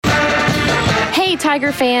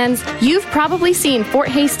Tiger fans, you've probably seen Fort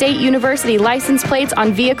Hays State University license plates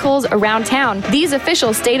on vehicles around town. These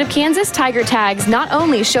official State of Kansas Tiger tags not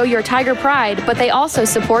only show your Tiger pride, but they also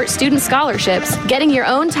support student scholarships. Getting your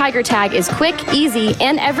own Tiger tag is quick, easy,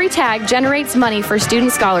 and every tag generates money for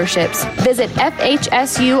student scholarships. Visit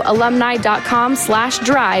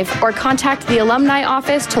FHSUalumni.com/drive or contact the alumni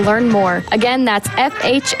office to learn more. Again, that's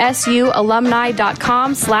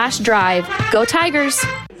FHSUalumni.com/drive. Go Tigers!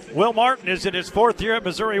 Will Martin is in his fourth year at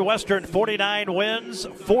Missouri Western, 49 wins,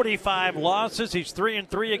 45 losses. He's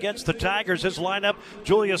 3-3 against the Tigers. His lineup,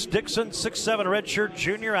 Julius Dixon, 6'7" redshirt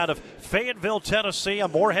junior out of Fayetteville, Tennessee, a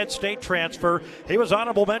Morehead State transfer. He was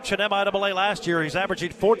honorable mention MIAA last year. He's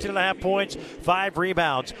averaging 14.5 points, 5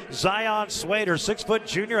 rebounds. Zion Swader, 6'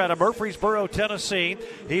 junior out of Murfreesboro, Tennessee.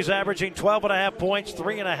 He's averaging 12.5 points,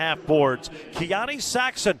 3.5 boards. Keani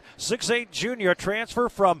Saxon, 6'8" junior, transfer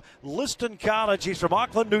from Liston College. He's from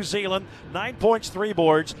Auckland, New Zealand, 9 points, 3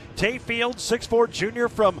 boards. Tay Fields, 6'4" junior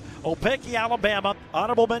from Opeki, Alabama.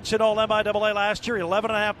 Honorable mention All MIAA last year,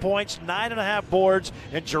 11.5 points, 9.5 boards.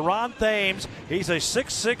 And Jerron Thames, he's a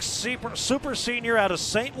 6'6" super senior out of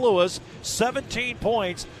St. Louis, 17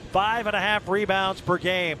 points, 5.5 rebounds per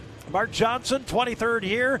game. Mark Johnson, 23rd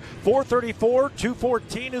year, 434,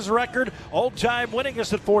 214 his record. All-time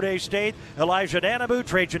winningest at Fort Hays State. Elijah Nanabu,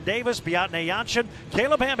 Trajan Davis, Biatne Yanchin,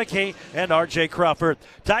 Caleb Hamake, and R.J. Crawford.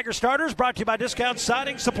 Tiger Starters brought to you by Discount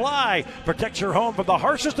Siding Supply. Protect your home from the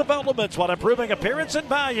harshest of elements while improving appearance and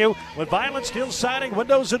value with vinyl steel siding,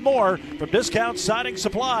 windows, and more from Discount Siding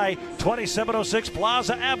Supply, 2706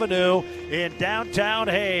 Plaza Avenue in downtown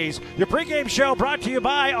Hays. Your pregame show brought to you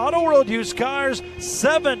by Auto World Used Cars,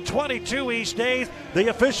 722 East 8th, the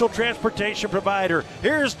official transportation provider.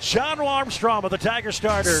 Here's John Armstrong of the Tiger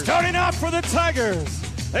Starters. Starting off for the Tigers,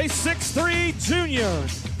 a 6'3" junior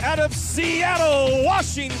out of Seattle,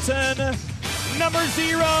 Washington, number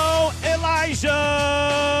 0, Elijah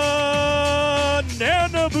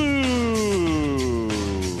Nanabu.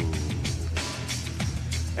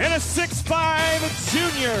 And a 6'5"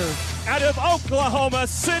 junior out of Oklahoma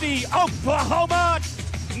City, Oklahoma,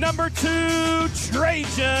 number 2,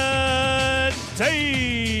 Trajan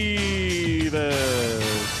Davis.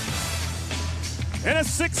 And a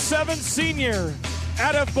 6'7" senior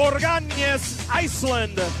out of Borgarnes,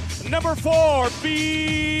 Iceland, number 4,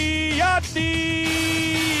 Biatne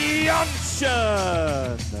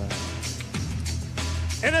Yanchin.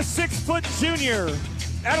 And a 6' junior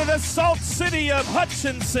out of the Salt City of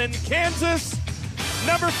Hutchinson, Kansas,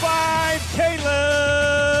 number 5,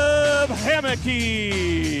 Caleb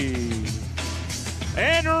Hamake.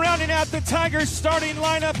 And rounding out the Tigers starting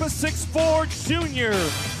lineup, a 6'4" junior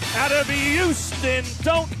out of Houston,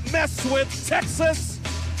 don't mess with Texas,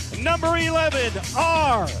 number 11,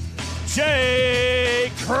 R.J.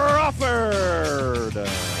 Crawford.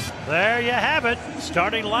 There you have it.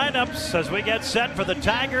 Starting lineups as we get set for the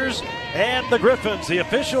Tigers and the Griffins. The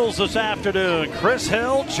officials this afternoon, Chris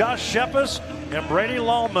Hill, Josh Shepis, and Brady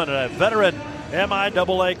Lallman, a veteran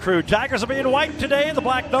MIAA crew. Tigers will be in white today. The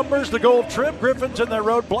black numbers, the gold trim. Griffins in their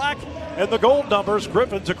road black. And the gold numbers,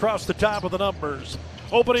 Griffins across the top of the numbers.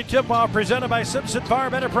 Opening tip-off presented by Simpson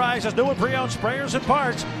Farm Enterprises. New and pre-owned sprayers and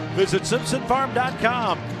parts. Visit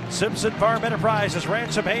simpsonfarm.com. Simpson Farm Enterprises,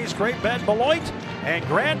 Ransom, Hayes, Great Bend, Beloit, and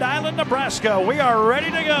Grand Island, Nebraska. We are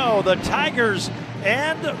ready to go. The Tigers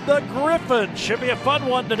and the Griffins. Should be a fun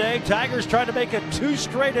one today. Tigers trying to make it 2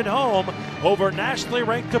 straight at home over nationally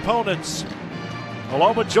ranked opponents.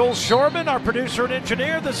 Along with Joel Shorman, our producer and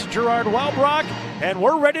engineer, this is Gerard Welbrock, and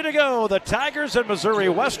we're ready to go. The Tigers and Missouri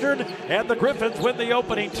Western and the Griffins win the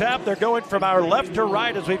opening tap. They're going from our left to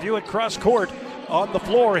right as we view it cross court on the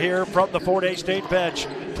floor here from the Fort Hays State bench.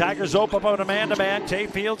 Tigers open on a man-to-man. Tay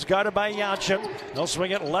Fields guarded by Yanchin. They'll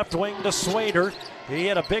swing it left wing to Swader. He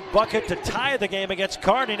had a big bucket to tie the game against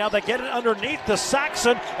Kearney. Now they get it underneath to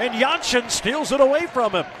Saxon, and Yanchin steals it away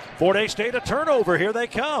from him. Fort Hays State a turnover. Here they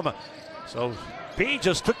come. So B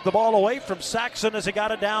just took the ball away from Saxon as he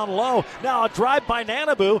got it down low. Now a drive by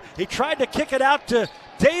Nanabu. He tried to kick it out to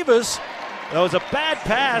Davis. That was a bad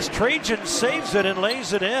pass. Trajan saves it and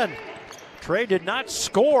lays it in. Trey did not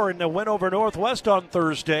score in the win over Northwest on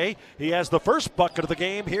Thursday. He has the first bucket of the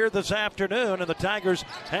game here this afternoon, and the Tigers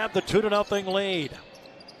have the 2-0 lead.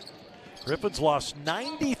 Griffins lost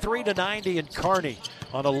 93-90 in Kearney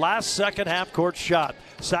on a last-second half-court shot.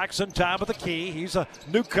 Saxon, top of the key. He's a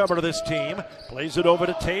newcomer to this team. Plays it over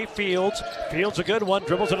to Tay Fields. Fields a good one.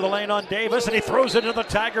 Dribbles into the lane on Davis, and he throws it into the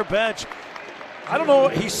Tiger bench. I don't know.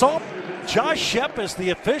 He saw Josh Shepis,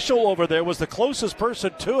 the official over there, was the closest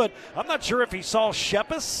person to it. I'm not sure if he saw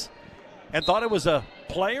Shepis and thought it was a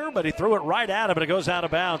player, but he threw it right at him, and it goes out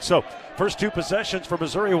of bounds. So first two possessions for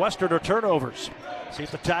Missouri Western are turnovers. See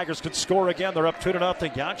if the Tigers can score again. They're up 2-0.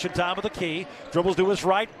 Jansson, top of the key, dribbles to his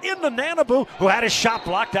right into Nanabu, who had his shot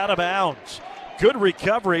blocked out of bounds. Good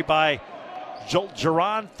recovery by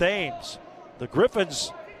Jerron Thames. The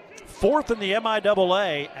Griffins, fourth in the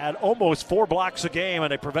MIAA at almost 4 blocks a game,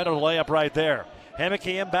 and they prevented a layup right there.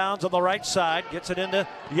 Hemeke inbounds on the right side, gets it into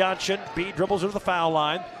Jansson. B dribbles to the foul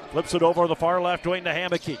line, flips it over on the far left wing to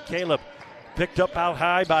Hemeke. Caleb picked up out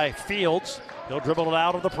high by Fields. He'll dribble it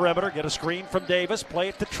out of the perimeter, get a screen from Davis, play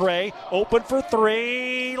it to Trey, open for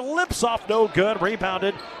three, lips off, no good,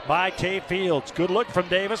 rebounded by Tay Fields. Good look from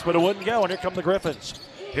Davis, but it wouldn't go, and here come the Griffins.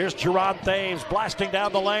 Here's Jerron Thames blasting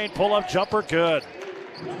down the lane, pull-up jumper, good.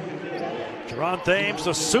 Jerron Thames,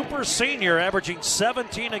 the super senior, averaging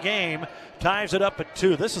 17 a game, ties it up at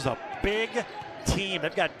 2. This is a big team.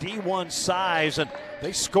 They've got D1 size, and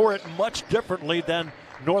they score it much differently than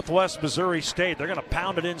Northwest Missouri State. They're going to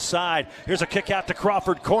pound it inside. Here's a kick out to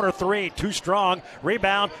Crawford. Corner three, too strong.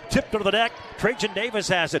 Rebound, tipped under the deck. Trajan Davis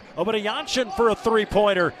has it. Over to Jansson for a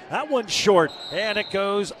three-pointer. That one's short, and it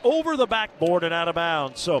goes over the backboard and out of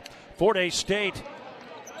bounds. So Fort Hays State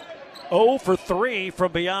 0 for 3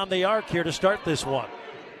 from beyond the arc here to start this one.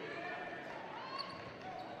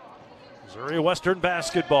 Missouri Western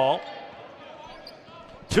basketball.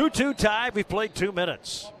 2-2 tie. We've played 2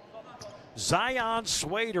 minutes. Zion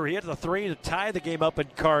Swader, he hit the three to tie the game up in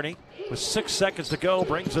Kearney. With 6 seconds to go,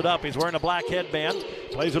 brings it up. He's wearing a black headband.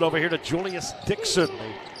 Plays it over here to Julius Dixon,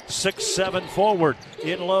 the 6'7" forward.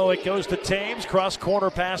 In low, it goes to Thames. Cross corner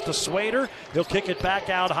pass to Swader. He'll kick it back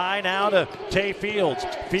out high now to Tay Fields.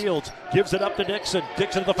 Fields gives it up to Dixon.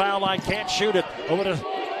 Dixon to the foul line, can't shoot it. Over to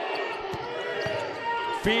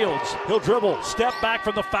Fields, he'll dribble, step back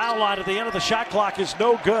from the foul line at the end of the shot clock is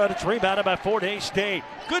no good. It's rebounded by Fort Hays State.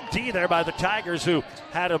 Good D there by the Tigers, who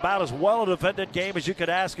had about as well a defended game as you could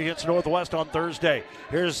ask against Northwest on Thursday.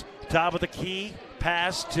 Here's top of the key,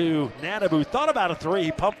 pass to Nanabu. Thought about a three,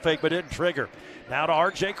 he pump fake but didn't trigger. Now to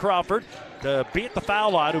R.J. Crawford to beat the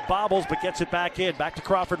foul line, who bobbles but gets it back in. Back to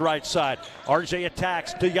Crawford right side. R.J.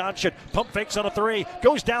 attacks to Jansson. Pump fakes on a three,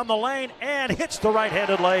 goes down the lane and hits the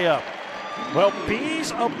right-handed layup. Well,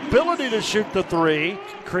 B's ability to shoot the three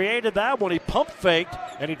created that one. He pump faked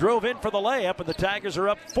and he drove in for the layup, and the Tigers are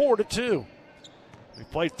up 4-2. We've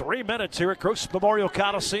played 3 minutes here at Gross Memorial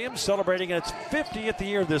Coliseum, celebrating its 50th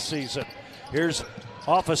year this season. Here's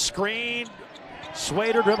off a screen.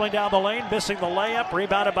 Swader dribbling down the lane, missing the layup,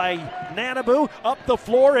 rebounded by Nanabu. Up the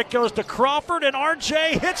floor, it goes to Crawford, and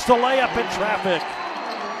RJ hits the layup in traffic.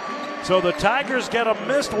 So the Tigers get a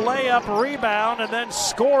missed layup, rebound, and then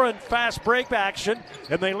score in fast break action,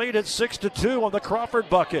 and they lead at 6-2 on the Crawford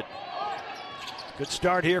bucket. Good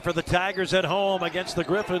start here for the Tigers at home against the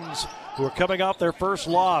Griffins, who are coming off their first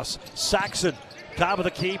loss. Saxon, top of the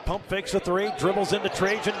key, pump fakes a three, dribbles into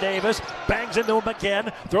Trajan Davis, bangs into him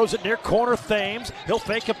again, throws it near corner Thames. He'll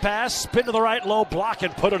fake a pass, spin to the right, low block,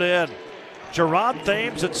 and put it in. Jerron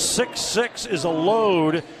Thames at 6'6" is a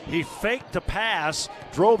load. He faked a pass,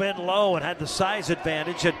 drove in low, and had the size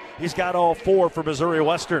advantage, and he's got all 4 for Missouri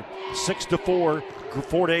Western. 6-4,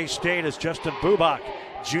 Fort Hays State is Justin Bubach,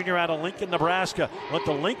 junior out of Lincoln, Nebraska. Went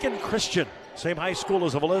to Lincoln Christian, same high school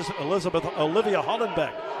as Olivia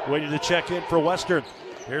Hollenbeck, waiting to check in for Western.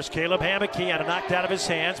 Here's Caleb Hemeke, had it knocked out of his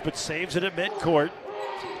hands, but saves it at midcourt.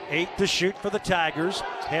 8 to shoot for the Tigers.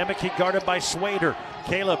 Hemeke guarded by Swader.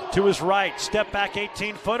 Caleb to his right, step back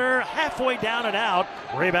 18-footer, halfway down and out.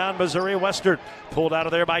 Rebound Missouri Western. Pulled out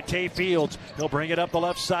of there by Tay Fields. He'll bring it up the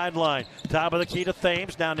left sideline. Top of the key to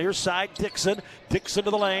Thames, down near side Dixon. Dixon to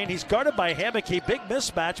the lane. He's guarded by Hemeke. Big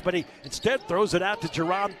mismatch, but he instead throws it out to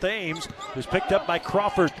Jerron Thames, who's picked up by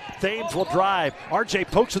Crawford. Thames will drive. RJ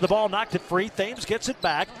pokes at the ball, knocked it free. Thames gets it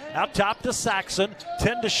back. Out top to Saxon.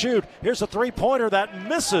 10 to shoot. Here's a three-pointer that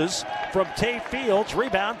misses from Tay Fields.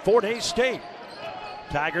 Rebound Fort Hays State.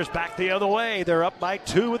 Tigers back the other way. They're up by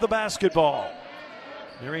 2 with the basketball.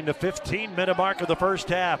 Nearing the 15-minute mark of the first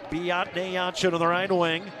half. Beyonce Jansson on the right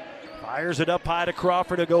wing. Fires it up high to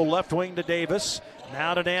Crawford to go left wing to Davis.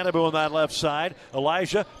 Now to Nanabu on that left side.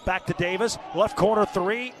 Elijah back to Davis. Left corner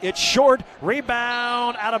three. It's short.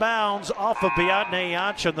 Rebound out of bounds off of Beyonce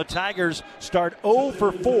Jansson. The Tigers start 0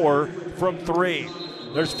 for 4 from 3.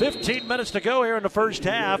 There's 15 minutes to go here in the first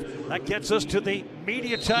half. That gets us to the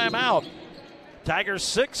media timeout. Tigers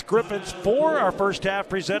 6, Griffins 4. Our first half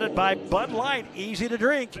presented by Bud Light. Easy to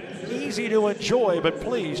drink, easy to enjoy, but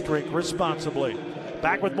please drink responsibly.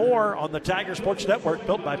 Back with more on the Tiger Sports Network,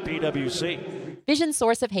 built by PWC. Vision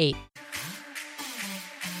source of hate.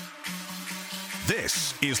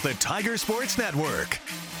 This is the Tiger Sports Network.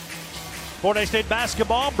 Fort Hays State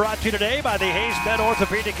basketball brought to you today by the Hays Med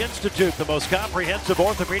Orthopedic Institute, the most comprehensive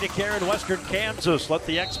orthopedic care in western Kansas. Let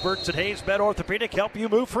the experts at Hays Med Orthopedic help you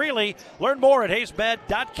move freely. Learn more at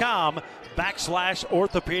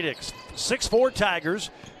haysmed.com/orthopedics. 6-4 Tigers.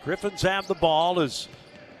 Griffins have the ball as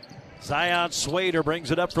Zion Swader brings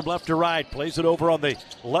it up from left to right. Plays it over on the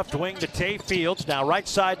left wing to Tay Fields. Now right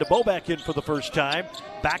side to Bobek in for the first time.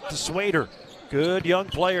 Back to Swader. Good young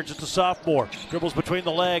player, just a sophomore. Dribbles between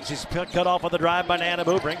the legs. He's cut off on the drive by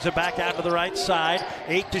Nanabu. Brings it back out to the right side.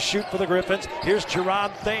 8 to shoot for the Griffins. Here's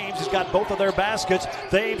Jerron Thames. He's got both of their baskets.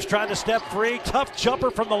 Thames trying to step free. Tough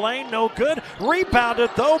jumper from the lane. No good.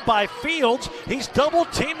 Rebounded, though, by Fields. He's double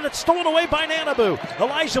teamed, and it's stolen away by Nanabu.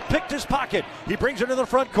 Elijah picked his pocket. He brings it to the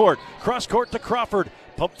front court. Cross court to Crawford.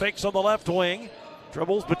 Pump fakes on the left wing.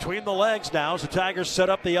 Dribbles between the legs now as the Tigers set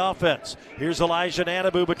up the offense. Here's Elijah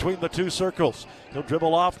Nanabu between the two circles. He'll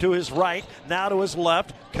dribble off to his right, now to his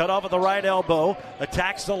left. Cut off at the right elbow.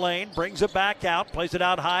 Attacks the lane, brings it back out. Plays it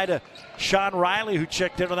out high to Sean Riley, who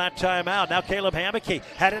checked in on that timeout. Now Caleb Hammocky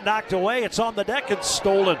had it knocked away. It's on the deck and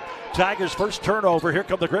stolen. Tigers' first turnover. Here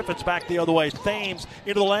come the Griffins back the other way. Thames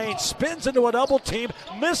into the lane, spins into a double team,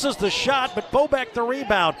 misses the shot, but Bobek the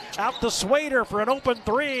rebound. Out to Swader for an open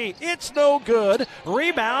three. It's no good.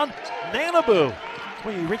 Rebound, Nanabu.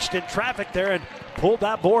 Well, he reached in traffic there and pulled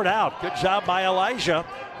that board out. Good job by Elijah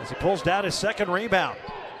as he pulls down his second rebound.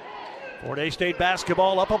 Fort Hays State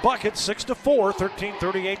basketball up a bucket, 6-4,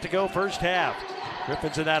 13:38 to go first half.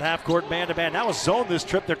 Griffins in that half-court man-to-man. Now a zone this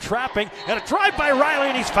trip. They're trapping. And a drive by Riley,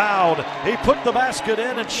 and he's fouled. He put the basket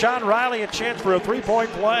in, and Sean Riley a chance for a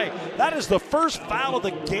three-point play. That is the first foul of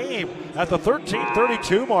the game at the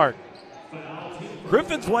 13:32 mark.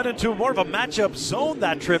 Griffins went into more of a matchup zone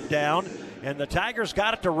that trip down, and the Tigers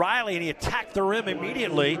got it to Riley, and he attacked the rim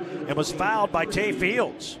immediately and was fouled by Tay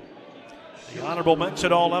Fields. The honorable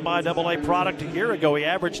mention All-MIAA product a year ago. He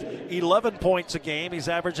averaged 11 points a game. He's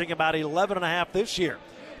averaging about 11.5 this year.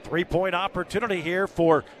 Three-point opportunity here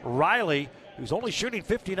for Riley, who's only shooting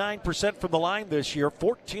 59% from the line this year,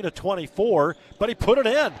 14 of 24, but he put it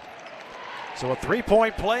in. So a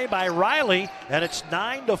three-point play by Riley, and it's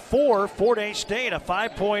 9-4, Fort Hays State. A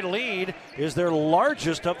 5-point lead is their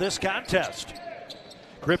largest of this contest.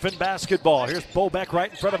 Griffin basketball. Here's Bobek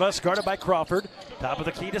right in front of us, guarded by Crawford. Top of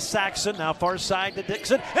the key to Saxon, now far side to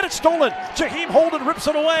Dixon, and it's stolen. Jaheim Holden rips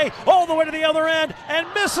it away all the way to the other end and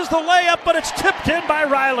misses the layup, but it's tipped in by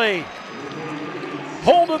Riley.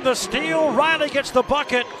 Holden the steal, Riley gets the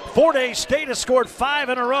bucket. Fort Hays State has scored 5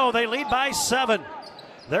 in a row. They lead by 7.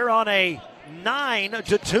 They're on a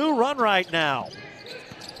 9-2 run right now.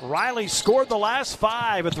 Riley scored the last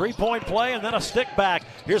 5, a three-point play and then a stick back.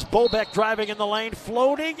 Here's Bobek driving in the lane,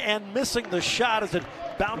 floating and missing the shot as it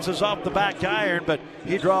bounces off the back iron, but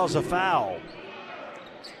he draws a foul.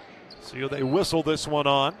 So they whistle this one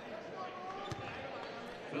on.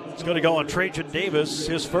 It's going to go on Trajan Davis,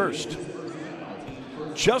 his first.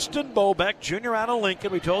 Justin Bobek, junior out of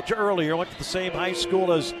Lincoln, we told you earlier, went to the same high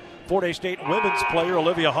school as Fort Hays State women's player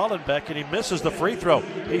Olivia Hollenbeck, and he misses the free throw.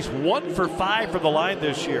 He's 1 for 5 from the line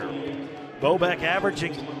this year. Bobek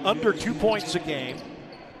averaging under 2 points a game.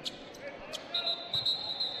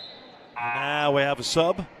 And now we have a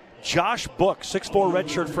sub. Josh Book, 6'4"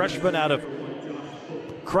 redshirt freshman out of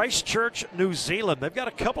Christchurch, New Zealand. They've got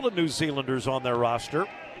a couple of New Zealanders on their roster.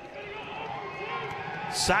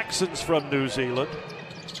 Saxon's from New Zealand.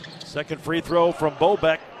 Second free throw from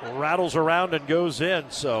Bobek rattles around and goes in,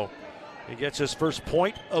 so he gets his first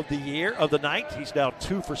point of the year, of the night. He's now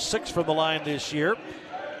 2 for 6 from the line this year.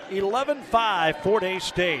 11-5, Fort Hays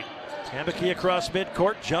State. Hammocky across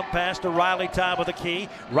midcourt, jump pass to Riley, top of the key.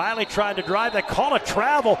 Riley tried to drive, they call a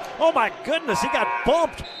travel. Oh my goodness, he got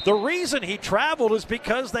bumped. The reason he traveled is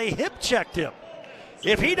because they hip checked him.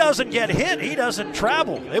 If he doesn't get hit, he doesn't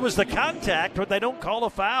travel. It was the contact, but they don't call a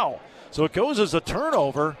foul. So it goes as a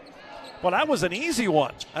turnover. Well, that was an easy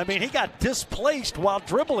one. I mean, he got displaced while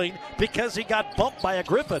dribbling because he got bumped by a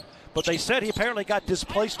Griffin. But they said he apparently got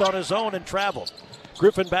displaced on his own and traveled.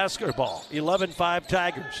 Griffin basketball, 11-5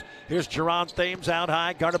 Tigers. Here's Jerron Thames out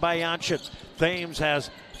high, guarded by Jansson. Thames has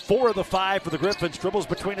 4 of the 5 for the Griffins. Dribbles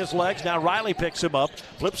between his legs. Now Riley picks him up.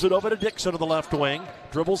 Flips it over to Dixon on the left wing.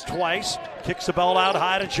 Dribbles twice. Kicks the ball out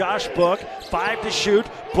high to Josh Book. 5 to shoot.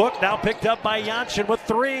 Book now picked up by Jansson with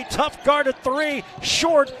 3. Tough guard at 3.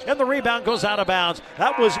 Short, and the rebound goes out of bounds.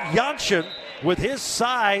 That was Jansson with his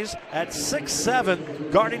size at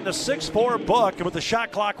 6'7", guarding the 6'4" Book. And with the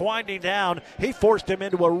shot clock winding down, he forced him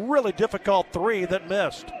into a really difficult 3 that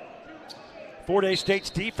missed. Fort Hays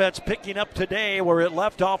State's defense picking up today where it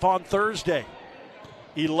left off on Thursday.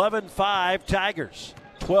 11-5 Tigers.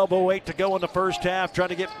 12:08 to go in the first half, trying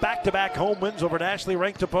to get back-to-back home wins over nationally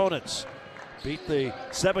ranked opponents. Beat the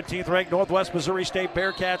 17th ranked Northwest Missouri State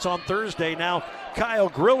Bearcats on Thursday. Now Kyle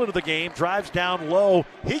Grill into the game, drives down low.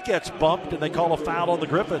 He gets bumped, and they call a foul on the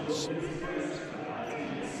Griffins.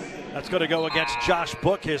 That's going to go against Josh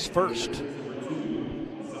Book, his first.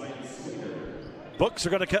 Book's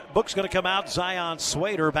going to come out. Zion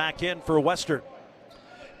Swader back in for Western.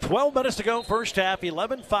 12 minutes to go, first half,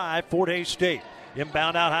 11-5, Fort Hays State.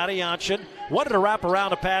 Inbound out high to Jansson. Wanted to wrap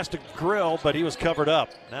around a pass to Grill, but he was covered up.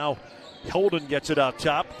 Now Holden gets it up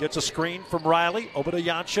top, gets a screen from Riley, over to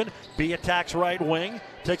Jansson. B attacks right wing,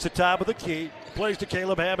 takes the top of the key, plays to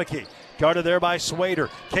Caleb Hammocky. Guarded there by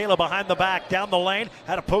Swader. Caleb behind the back, down the lane,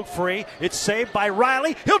 had a poke free. It's saved by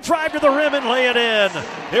Riley. He'll drive to the rim and lay it in.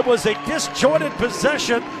 It was a disjointed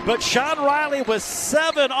possession, but Sean Riley with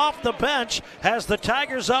 7 off the bench has the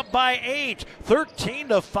Tigers up by 8,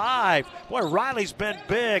 13-5. Boy, Riley's been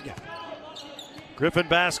big. Griffin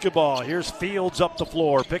basketball. Here's Fields up the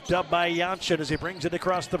floor, picked up by Jansson as he brings it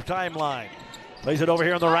across the timeline. Plays it over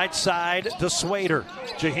here on the right side to Swader.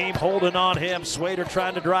 Jaheim Holden on him. Swader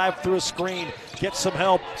trying to drive through a screen. Gets some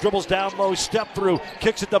help. Dribbles down low. Step through.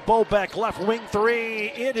 Kicks it to Bobeck. Left wing three.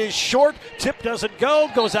 It is short. Tip doesn't go.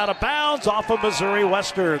 Goes out of bounds off of Missouri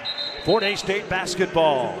Western. Fort Hays State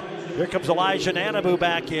basketball. Here comes Elijah Nanabu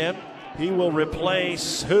back in. He will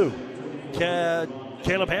replace who? Caleb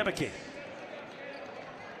Hammocky.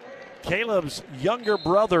 Caleb's younger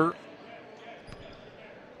brother,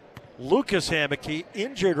 Lucas Hammocky,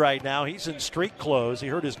 injured right now. He's in street clothes. He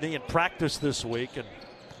hurt his knee in practice this week and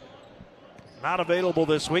not available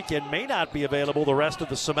this week and may not be available the rest of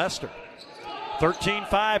the semester.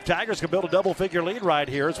 13-5. Tigers can build a double-figure lead right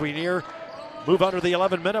here as we move under the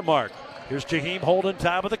 11-minute mark. Here's Jaheim Holden,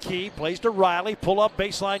 top of the key. Plays to Riley. Pull-up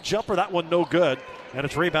baseline jumper. That one no good. And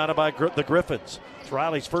it's rebounded by the Griffins. It's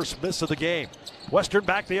Riley's first miss of the game. Western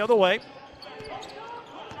back the other way.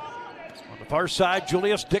 On the far side,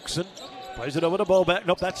 Julius Dixon plays it over to Bobeck.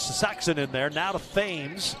 Nope, that's Saxon in there. Now to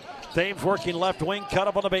Thames. Thames working left wing, cut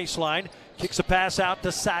up on the baseline. Kicks a pass out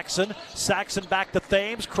to Saxon. Saxon back to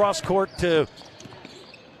Thames. Cross court to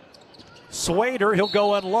Swader. He'll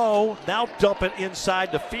go in low. Now dump it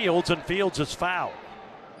inside to Fields, and Fields is fouled.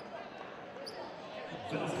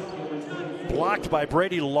 Blocked by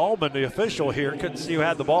Brady Lallman, the official here. Couldn't see who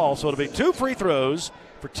had the ball, so it'll be 2 free throws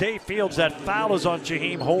for Tay Fields. That foul is on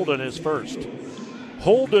Jaheim Holden, his first.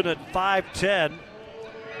 Holden at 5'10",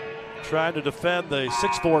 trying to defend the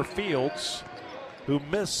 6'4" Fields, who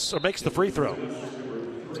makes the free throw.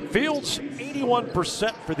 Fields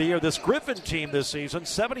 81% for the year. This Griffin team this season,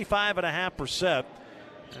 75.5%.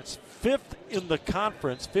 That's 5th in the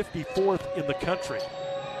conference, 54th in the country.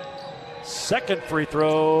 Second free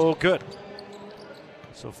throw, good.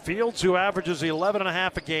 So Fields, who averages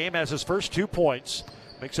 11.5 a game, has his first 2 points.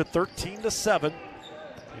 Makes it 13-7 in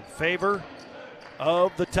favor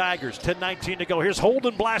of the Tigers. 10:19 to go. Here's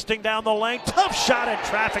Holden blasting down the lane. Tough shot in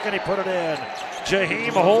traffic, and he put it in.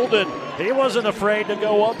 Jaheim Holden, he wasn't afraid to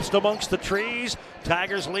go up amongst the trees.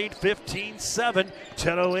 Tigers lead 15-7.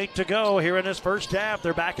 10:08 to go here in this first half.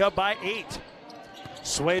 They're back up by 8.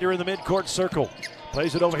 Swader in the midcourt circle.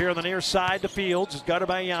 Plays it over here on the near side to Fields. It's guarded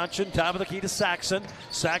by Jansson. Top of the key to Saxon.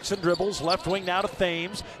 Saxon dribbles. Left wing now to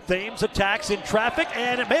Thames. Thames attacks in traffic,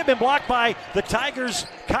 and it may have been blocked by the Tigers'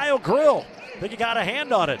 Kyle Grill. I think he got a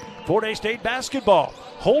hand on it. Fort Hays State basketball.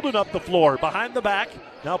 Holden up the floor. Behind the back.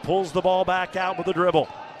 Now pulls the ball back out with a dribble.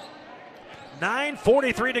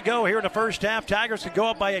 9:43 to go here in the first half. Tigers could go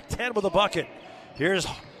up by a 10 with a bucket. Here's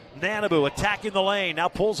Nanabu attacking the lane, now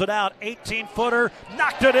pulls it out, 18-footer,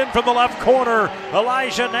 knocked it in from the left corner.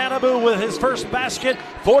 Elijah Nanabu with his first basket.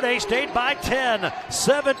 Fort Hays State by 10,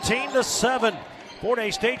 17-7. Fort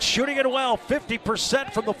Hays State shooting it well,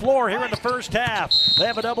 50% from the floor here in the first half. They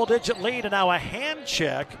have a double-digit lead, and now a hand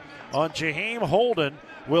check on Jaheim Holden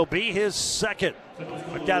will be his second.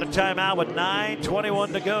 We've got a timeout with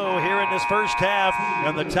 9:21 to go here in this first half,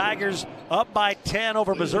 and the Tigers up by 10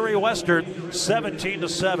 over Missouri Western,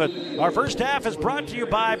 17-7. Our first half is brought to you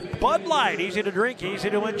by Bud Light. Easy to drink,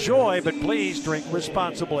 easy to enjoy, but please drink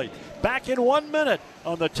responsibly. Back in 1 minute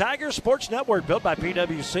on the Tiger Sports Network, built by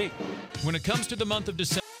PwC. When it comes to the month of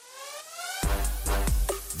December,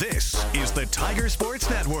 this is the Tiger Sports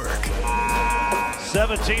Network.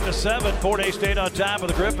 17-7, Fort Hays State on top of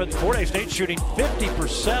the Griffins. Fort Hays State shooting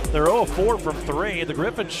 50%. They're 0-4 from 3. The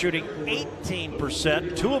Griffins shooting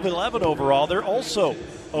 18%, 2 of 11 overall. They're also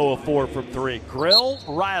 0-4 from 3. Grill,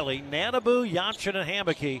 Riley, Nanabu, Jansson, and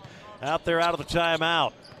Hammocky out there out of the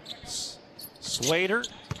timeout. Swader,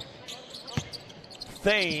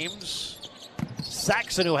 Thames,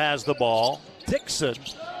 Saxon, who has the ball, Dixon,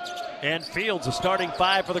 and Fields, the starting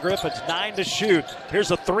five for the Griffins. 9 to shoot.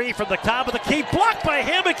 Here's a three from the top of the key. Blocked by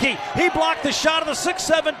Hammocky. He blocked the shot of the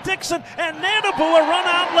 6'7" Dixon, and Nanabu a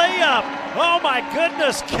run-out layup. Oh, my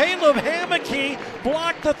goodness. Caleb Hammocky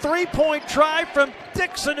blocked the three-point try from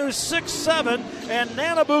Dixon, who's 6'7", and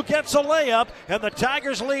Nanabu gets a layup, and the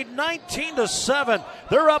Tigers lead 19-7.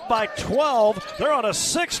 They're up by 12. They're on a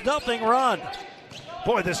 6-0 run.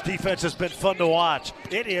 Boy, this defense has been fun to watch.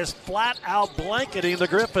 It is flat out blanketing the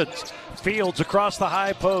Griffins. Fields across the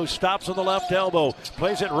high post, stops on the left elbow,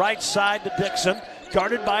 plays it right side to Dixon,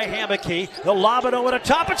 guarded by Hammocky. The lob it over the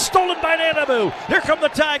top. It's stolen by Nanabu. Here come the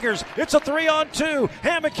Tigers. It's a 3-on-2.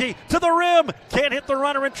 Hammocky to the rim. Can't hit the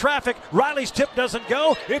runner in traffic. Riley's tip doesn't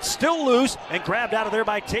go. It's still loose and grabbed out of there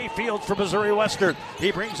by Tay Fields from Missouri Western.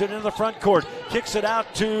 He brings it into the front court. Kicks it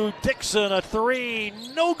out to Dixon. A three.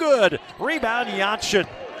 No good. Rebound Jansson.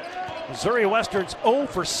 Missouri Western's 0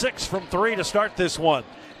 for 6 from 3 to start this one.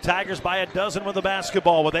 Tigers by a dozen with the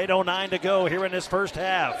basketball with 8:09 to go here in this first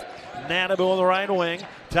half. Nanabu on the right wing,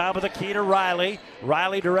 top of the key to Riley.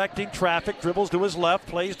 Riley directing traffic, dribbles to his left,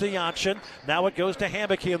 plays to Jansson. Now it goes to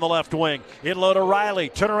Hammocky in the left wing. In low to Riley,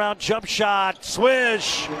 turnaround jump shot,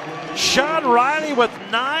 swish. Sean Riley with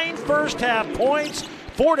 9 first half points.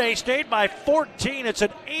 Fort Hays State by 14. It's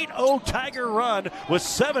an 8-0 Tiger run with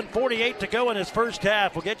 7:48 to go in his first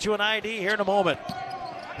half. We'll get you an ID here in a moment.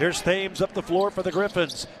 Here's Thames up the floor for the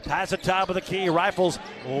Griffins. Pass at top of the key. Rifles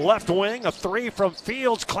left wing. A three from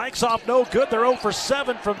Fields. Clanks off no good. They're 0 for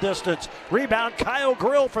 7 from distance. Rebound Kyle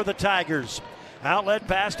Grill for the Tigers. Outlet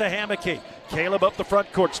pass to Hammocky. Caleb up the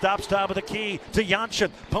front court. Stops top of the key to Jansson.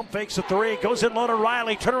 Pump fakes a three. Goes in low to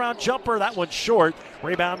Riley. Turnaround jumper. That one's short.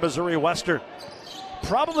 Rebound Missouri Western.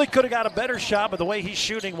 Probably could have got a better shot, but the way he's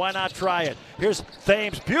shooting, why not try it? Here's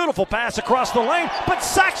Thames, beautiful pass across the lane, but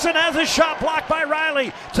Saxon has his shot blocked by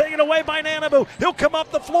Riley. Taken away by Nanabu. He'll come up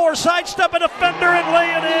the floor, sidestep a defender and lay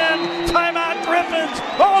it in. Timeout Griffins.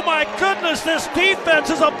 Oh my goodness, this defense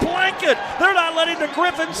is a blanket. They're not letting the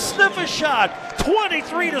Griffins sniff a shot.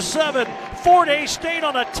 23-7. Fort Hays State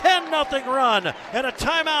on a 10-0 run, and a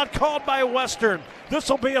timeout called by Western. This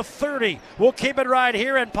will be a 30. We'll keep it right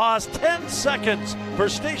here and pause 10 seconds for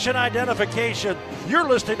station identification. You're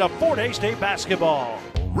listening to Fort Hays State basketball.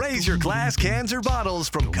 Raise your glass cans or bottles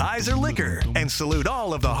from Kaiser Liquor and salute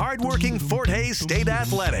all of the hardworking Fort Hays State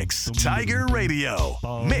Athletics. Tiger Radio,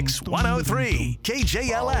 Mix 103,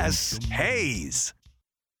 KJLS, Hays.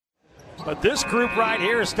 But this group right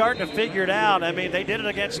here is starting to figure it out. I mean, they did it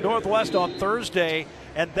against Northwest on Thursday,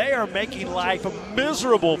 and they are making life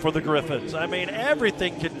miserable for the Griffins. I mean,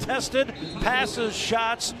 everything contested, passes,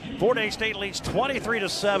 shots. Fort Hays State leads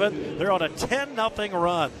 23-7. They're on a 10-0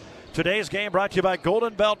 run. Today's game brought to you by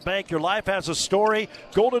Golden Belt Bank. Your life has a story.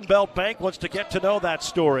 Golden Belt Bank wants to get to know that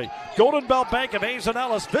story. Golden Belt Bank of Hays and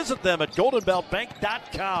Ellis. Visit them at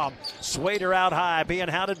goldenbeltbank.com. Swader out high, being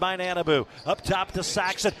hounded by Nanabu. Up top to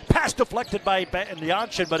Saxon. Pass deflected by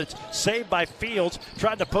Jansson, but it's saved by Fields.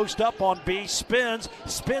 Trying to post up on B. Spins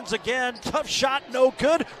again. Tough shot, no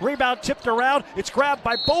good. Rebound tipped around. It's grabbed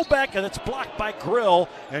by Bobeck, and it's blocked by Grill.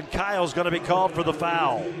 And Kyle's going to be called for the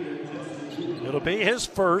foul. It'll be his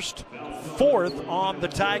fourth on the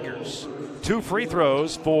Tigers. 2 free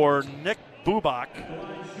throws for Nick Bubak,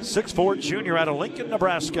 6'4" junior out of Lincoln,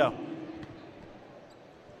 Nebraska.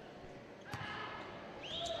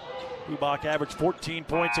 Bubak averaged 14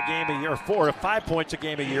 points a game a year, 5 points a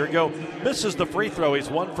game a year ago. Misses the free throw. He's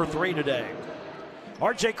 1 for 3 today.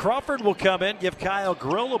 R.J. Crawford will come in, give Kyle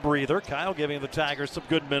Grill a breather. Kyle giving the Tigers some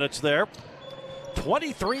good minutes there.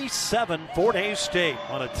 23-7 Fort Hays State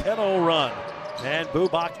on a 10-0 run. And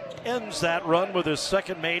Bubak ends that run with his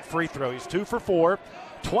second made free throw. He's 2 for 4,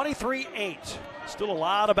 23-8. Still a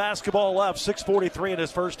lot of basketball left, 6:43 in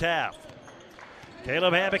his first half.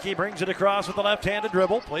 Caleb Hammocky brings it across with the left-handed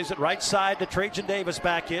dribble, plays it right side to Trajan Davis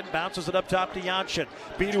back in, bounces it up top to Jansson.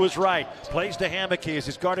 B to his right, plays to Hammocky as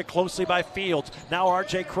he's guarded closely by Fields. Now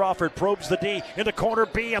R.J. Crawford probes the D into corner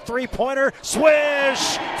B, a three-pointer,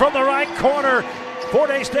 swish from the right corner.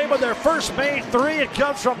 Fort Hays State with their first made three. It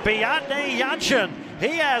comes from Beyonce Jansson.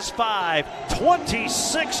 He has 5,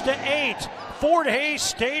 26-8. Fort Hays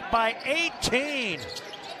State by 18.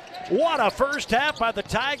 What a first half by the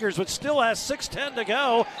Tigers, which still has 6:10 to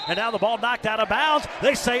go. And now the ball knocked out of bounds.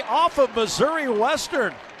 They say off of Missouri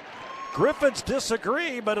Western. Griffins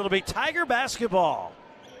disagree, but it'll be Tiger basketball.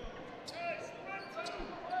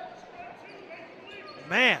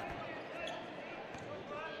 Man.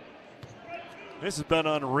 This has been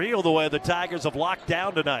unreal the way the Tigers have locked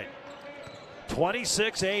down tonight.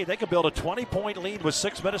 26-8. They could build a 20-point lead with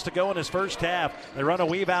 6 minutes to go in this first half. They run a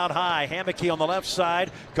weave out high. Hammocky on the left side,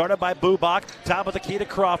 guarded by Bubak. Top of the key to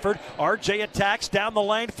Crawford. RJ attacks down the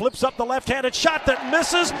lane, flips up the left-handed shot that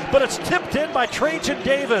misses, but it's tipped in by Trajan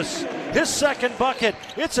Davis. His second bucket.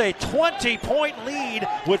 It's a 20-point lead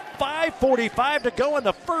with 5:45 to go in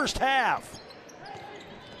the first half.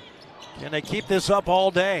 Can they keep this up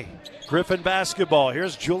all day? Griffin basketball.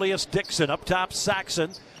 Here's Julius Dixon up top.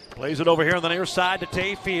 Saxon plays it over here on the near side to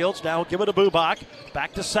Tay Fields. Now give it to Bubak.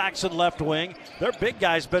 Back to Saxon, left wing. Their big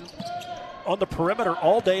guy's been on the perimeter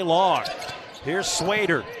all day long. Here's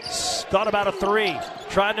Swader. Thought about a three.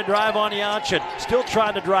 Trying to drive on Jancin. Still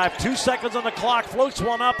trying to drive. 2 seconds on the clock. Floats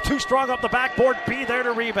one up. Too strong up the backboard. B there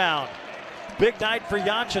to rebound. Big night for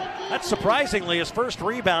Jancin. That's surprisingly his first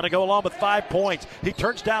rebound to go along with 5 points. He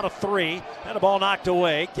turns down a three. And a ball knocked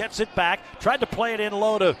away. Gets it back. Tried to play it in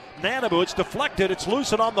low to Nanabu. It's deflected. It's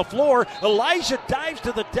loose and on the floor. Elijah dives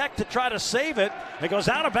to the deck to try to save it. It goes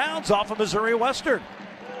out of bounds off of Missouri Western.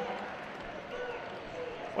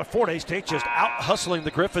 Well, Fort Hays State just out hustling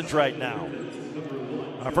the Griffins right now.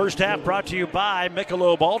 Our first half brought to you by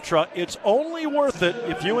Michelob Ultra. It's only worth it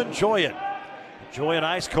if you enjoy it. Enjoy an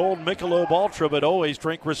ice-cold Michelob Ultra, but always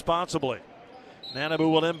drink responsibly. Nanabu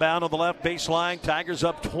will inbound on the left baseline. Tigers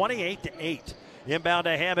up 28-8. Inbound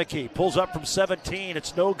to Hammocky. Pulls up from 17.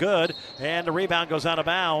 It's no good. And the rebound goes out of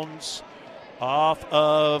bounds off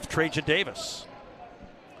of Trajan Davis.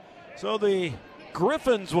 So the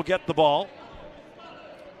Griffins will get the ball.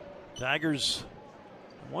 Tigers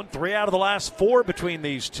won 3 out of the last 4 between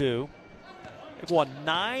these two. They've won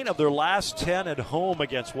 9 of their last 10 at home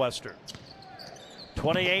against Western.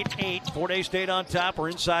 28-8, Fort Hays State on top. We're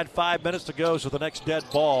inside 5 minutes to go, so the next dead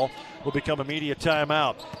ball will become a media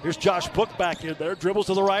timeout. Here's Josh Book back in there, dribbles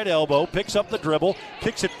to the right elbow, picks up the dribble,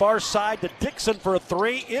 kicks it far side to Dixon for a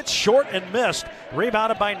three. It's short and missed.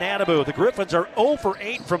 Rebounded by Nanabu. The Griffins are 0 for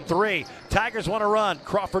 8 from 3. Tigers want to run.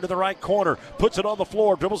 Crawford in the right corner, puts it on the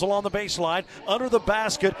floor, dribbles along the baseline, under the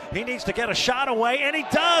basket. He needs to get a shot away, and he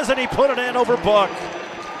does, and he put it in over Book.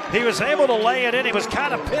 He was able to lay it in. He was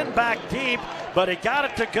kind of pinned back deep, but he got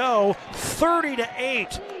it to go.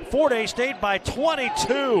 30-8. Fort Hays State by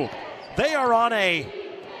 22. They are on a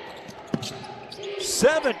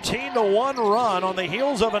 17-1 run on the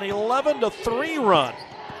heels of an 11-3 run.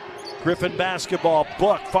 Griffin basketball.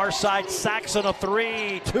 Book, far side, Saxon a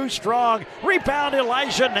three. Too strong. Rebound,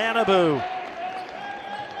 Elijah Nanabu.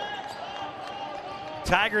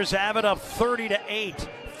 Tigers have it up 30-8.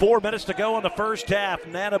 4 minutes to go in the first half.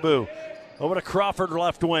 Nanabu over to Crawford,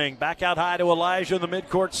 left wing. Back out high to Elijah in the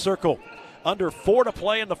midcourt circle. Under 4 to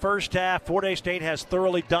play in the first half. Fort Hays State has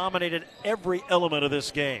thoroughly dominated every element of this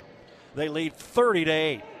game. They lead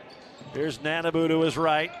 30-8. Here's Nanabu to his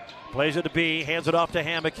right. Plays it to B, hands it off to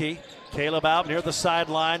Hammocky. Caleb out near the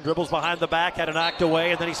sideline, dribbles behind the back, had it knocked away,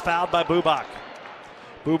 and then he's fouled by Bubak.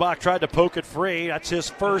 Bubak tried to poke it free. That's his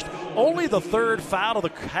first, only the third foul of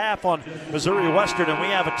the half on Missouri Western, and we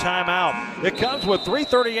have a timeout. It comes with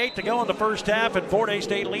 3:38 to go in the first half, and Fort Hays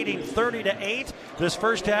State leading 30-8. This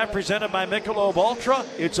first half presented by Michelob Ultra.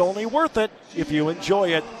 It's only worth it if you enjoy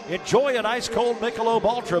it. Enjoy an ice-cold Michelob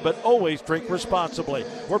Ultra, but always drink responsibly.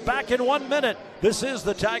 We're back in 1 minute. This is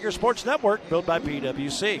the Tiger Sports Network, built by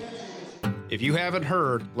PWC. If you haven't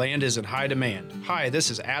heard, land is in high demand. Hi,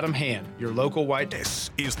 this is Adam Hand, your local white.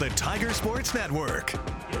 This is the Tiger Sports Network.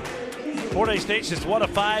 Fort Hays State just 1 of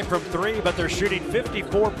 5 from 3, but they're shooting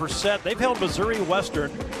 54%. They've held Missouri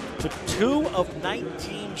Western to 2 of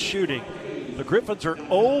 19 shooting. The Griffins are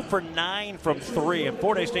 0 for 9 from 3, and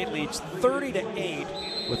Fort Hays State leads 30-8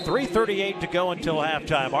 with 3:38 to go until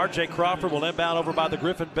halftime. RJ Crawford will inbound over by the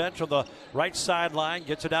Griffin bench on the right sideline.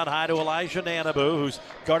 Gets it out high to Elijah Nanabu, who's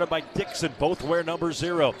guarded by Dixon. Both wear number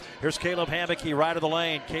 0. Here's Caleb Hammocky, right of the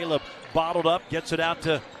lane. Caleb bottled up, gets it out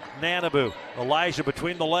to Nanabu. Elijah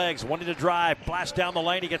between the legs, wanting to drive, blast down the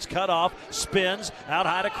lane. He gets cut off, spins out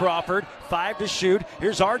high to Crawford. 5 to shoot.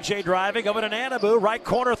 Here's RJ driving over to Nanabu. Right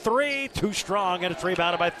corner three, too strong, and it's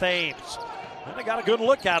rebounded by Thames. And they got a good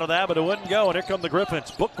look out of that, but it wouldn't go. And here come the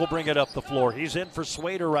Griffins. Book will bring it up the floor. He's in for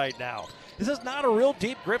Swader right now. This is not a real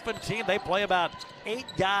deep Griffin team. They play about 8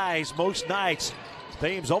 guys most nights.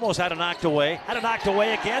 Thames almost had it knocked away. Had it knocked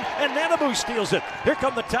away again, and Nanabu steals it. Here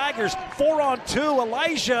come the Tigers. 4-on-2.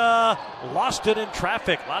 Elijah lost it in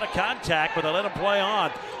traffic. A lot of contact, but they let him play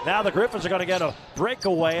on. Now the Griffins are going to get a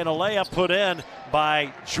breakaway and a layup put in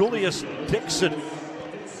by Julius Dixon.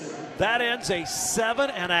 That ends a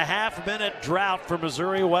 7.5-minute drought for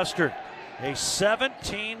Missouri Western. A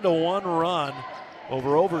 17-1 run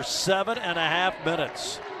over 7.5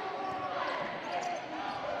 minutes.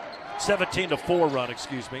 17-4 run,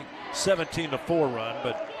 excuse me. 17-4 run,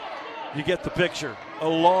 but you get the picture. A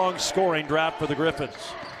long scoring drought for the Griffins.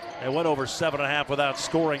 They went over 7.5 without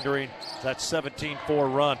scoring during that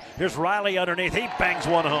 17-4 run. Here's Riley underneath. He bangs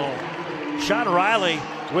one home. Sean Riley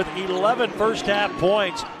with 11 first-half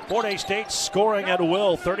points. Fort Hays State scoring at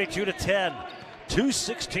will, 32-10.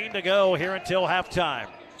 2:16 to go here until halftime.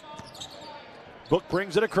 Book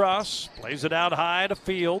brings it across, plays it out high to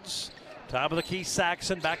Fields. Top of the key,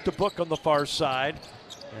 Saxon back to Book on the far side.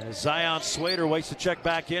 And Zion Swader waits to check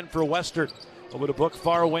back in for Western. Over to Book,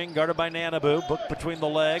 far wing, guarded by Nanabu. Book between the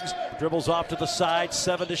legs, dribbles off to the side,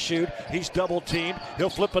 7 to shoot. He's double teamed. He'll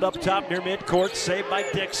flip it up top near midcourt, saved by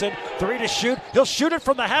Dixon. 3 to shoot. He'll shoot it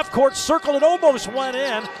from the half-court circle. It almost went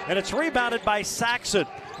in, and it's rebounded by Saxon.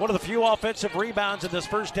 One of the few offensive rebounds in this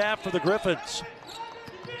first half for the Griffins.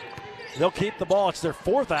 They'll keep the ball. It's their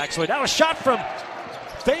fourth, actually. Now a shot from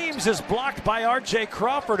Thames is blocked by R.J.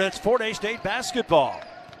 Crawford. It's Fort Hays State basketball.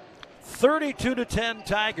 32-10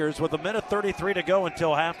 Tigers with 1:33 to go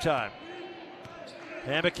until halftime.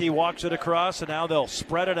 Hammocky walks it across, and now they'll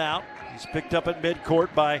spread it out. He's picked up at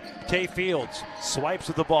midcourt by Tay Fields. Swipes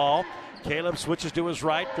at the ball. Caleb switches to his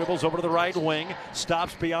right, dribbles over to the right wing,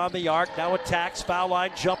 stops beyond the arc, now attacks, foul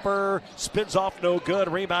line jumper, spins off, no good,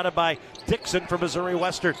 rebounded by Dixon from Missouri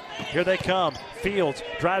Western. Here they come. Fields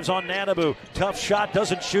drives on Nanabu, tough shot,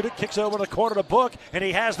 doesn't shoot it, kicks it over the corner to Book, and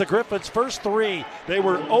he has the Griffins' first three. They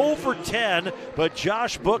were 0 for 10, but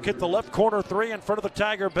Josh Book hit the left corner three in front of the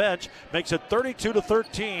Tiger bench, makes it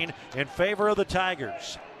 32-13 in favor of the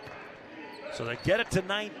Tigers. So they get it to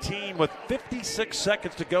 19 with 56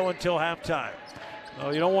 seconds to go until halftime.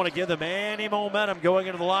 Well, you don't want to give them any momentum going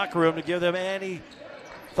into the locker room to give them any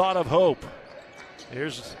thought of hope.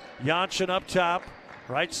 Here's Jansson up top.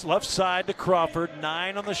 Left side to Crawford.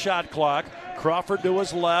 9 on the shot clock. Crawford to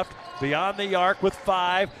his left. Beyond the arc with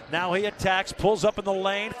 5. Now he attacks. Pulls up in the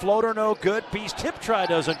lane. Floater no good. Beast tip try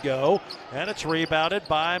doesn't go. And it's rebounded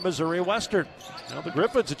by Missouri Western. Now the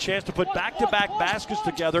Griffins a chance to put back-to-back baskets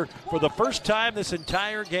together for the first time this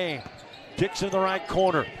entire game. Dixon in the right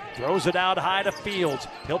corner. Throws it out high to Fields.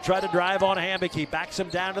 He'll try to drive on Hammocky. Backs him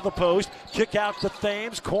down to the post. Kick out to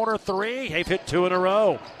Thames. Corner three. They've hit 2 in a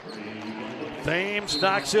row. Thames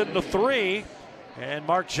knocks in the 3. And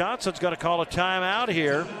Mark Johnson's going to call a timeout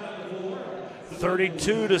here.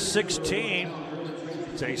 32-16.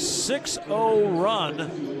 It's a 6-0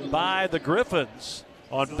 run by the Griffins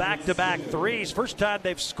on back-to-back threes. First time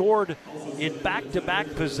they've scored in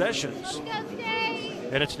back-to-back possessions.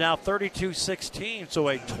 And it's now 32-16, so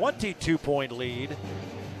a 22-point lead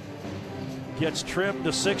gets trimmed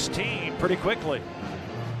to 16 pretty quickly.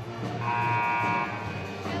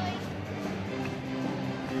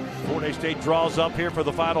 Fort Hays State draws up here for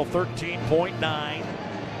the final 13.9.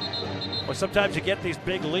 Well, sometimes you get these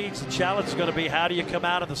big leads. The challenge is going to be, how do you come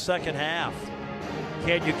out of the second half?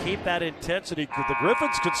 Can you keep that intensity? The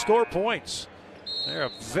Griffins can score points. They're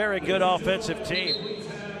a very good offensive team.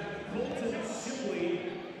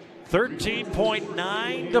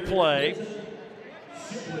 13.9 to play.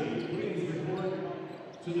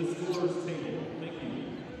 To the scorer's table.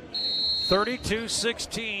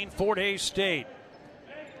 32-16, Fort Hays State.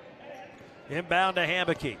 Inbound to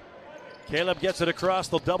Hammocky. Caleb gets it across.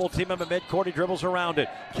 They'll double team him at midcourt. He dribbles around it.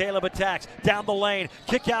 Caleb attacks down the lane.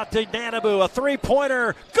 Kick out to Nanabu. A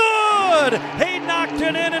three-pointer. Good! He knocked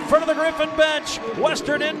it in front of the Griffin bench.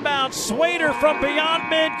 Western inbound. Swader from beyond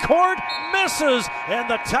midcourt misses. And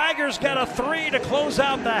the Tigers got a 3 to close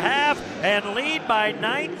out the half and lead by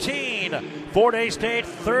 19. Fort Hays State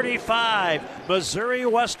 35. Missouri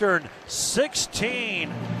Western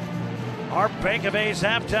 16. Our Bank of A's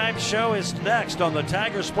halftime show is next on the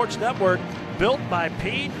Tiger Sports Network, built by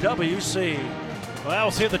PWC. Well,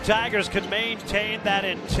 we'll see if the Tigers can maintain that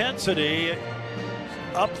intensity.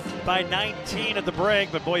 Up by 19 at the break,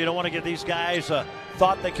 but boy, you don't want to give these guys a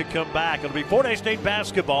thought they could come back. It'll be Fort Hays State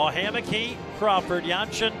basketball. Hammocky, Crawford,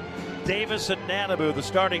 Jansson, Davis, and Nanabu, the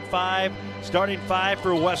starting five. Starting five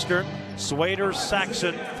for Western. Swader,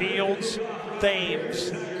 Saxon, Fields, Thames,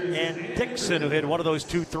 and Dixon, who hit one of those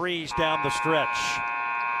 2 threes down the stretch.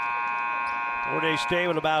 Fort Hays State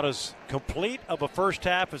with about as complete of a first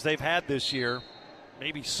half as they've had this year,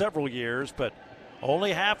 maybe several years, but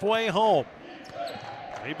only halfway home.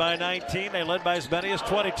 Lead by 19. They led by as many as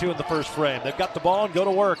 22 in the first frame. They've got the ball and go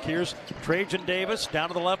to work. Here's Trajan Davis down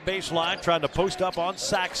to the left baseline, trying to post up on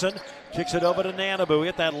Saxon. Kicks it over to Nanabu.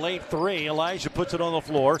 Hit that late three. Elijah puts it on the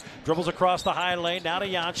floor. Dribbles across the high lane. Now to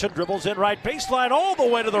Jansson. Dribbles in right baseline all the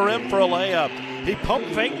way to the rim for a layup. He pump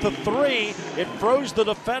faked the three. It froze the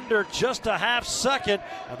defender just a half second.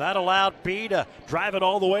 And that allowed B to drive it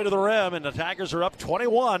all the way to the rim. And the Tigers are up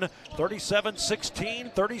 21,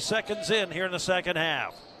 37-16, 30 seconds in here in the second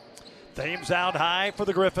half. Thames out high for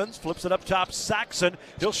the Griffins. Flips it up top. Saxon.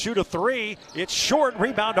 He'll shoot a three. It's short.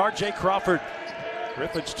 Rebound R.J. Crawford.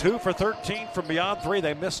 Griffins 2 for 13 from beyond three.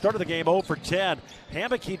 They started the game 0 for 10.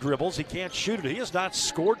 Hammock dribbles. He can't shoot it. He has not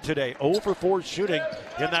scored today. 0 for 4 shooting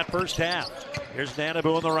in that first half. Here's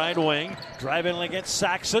Nanabu on the right wing. Driving against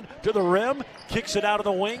Saxon to the rim. Kicks it out of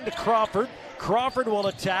the wing to Crawford. Crawford will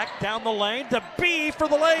attack down the lane to B for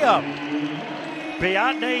the layup.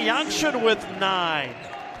 Bjarne Jansson with 9.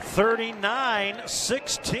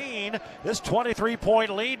 39-16. This 23-point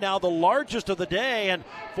lead now the largest of the day, and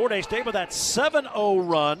Fort Hays State with that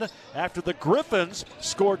 7-0 run after the Griffins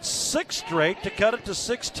scored 6 straight to cut it to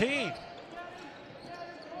 16.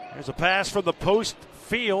 There's a pass from the post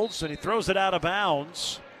Fields, and he throws it out of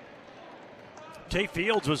bounds. Tay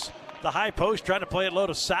Fields was the high post trying to play it low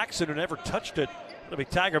to Saxon, who never touched it. It'll be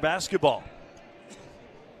Tiger basketball.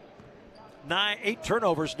 8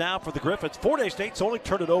 turnovers now for the Griffins. Fort Hays State's only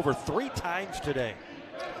turned it over 3 times today.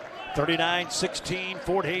 39-16,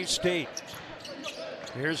 Fort Hays State.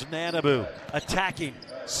 Here's Nanabu attacking.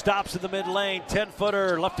 Stops in the mid lane.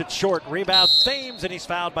 10-footer, left it short. Rebound Thames, and he's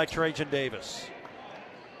fouled by Trajan Davis.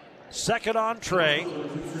 Second on Trey.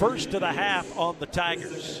 First of the half on the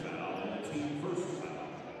Tigers.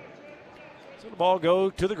 So the ball go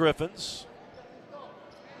to the Griffins.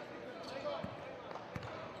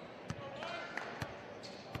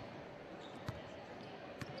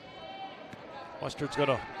 Western's going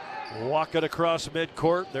to walk it across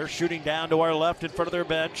midcourt. They're shooting down to our left in front of their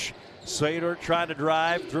bench. Sater trying to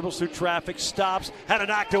drive, dribbles through traffic, stops, had it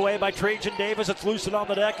knocked away by Trajan Davis. It's loosened on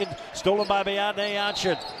the deck and stolen by Bjarne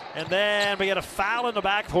Jansson. And then we get a foul in the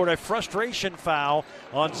backcourt, a frustration foul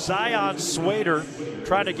on Zion Swader,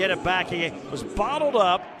 trying to get it back. He was bottled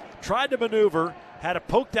up, tried to maneuver, had it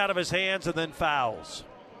poked out of his hands, and then fouls.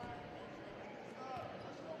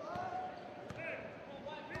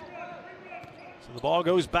 The ball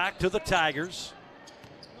goes back to the Tigers.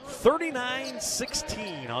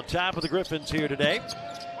 39-16 on top of the Griffins here today.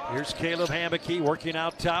 Here's Caleb Hammocky working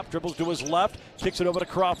out top, dribbles to his left, kicks it over to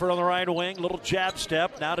Crawford on the right wing, little jab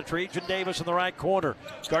step, now to Trajan Davis in the right corner,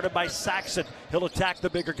 guarded by Saxon. He'll attack the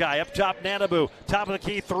bigger guy. Up top, Nanabu, top of the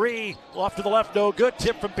key, 3, off to the left, no good,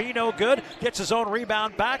 tip from B, no good, gets his own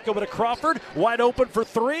rebound back, over to Crawford, wide open for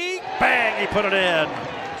 3, bang, he put it in.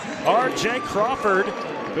 R.J. Crawford,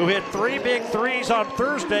 who hit 3 big threes on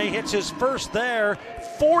Thursday, hits his first there.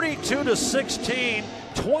 42-16,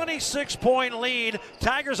 26-point lead.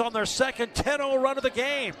 Tigers on their second 10-0 run of the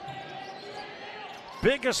game.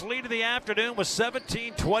 Biggest lead of the afternoon with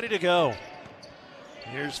 17:20 to go.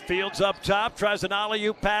 Here's Fields up top, tries an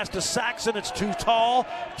alley-oop pass to Saxon. It's too tall,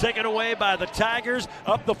 taken away by the Tigers.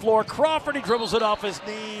 Up the floor, Crawford, he dribbles it off his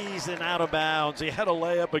knees and out of bounds. He had a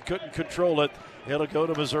layup but couldn't control it. It'll go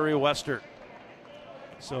to Missouri Western.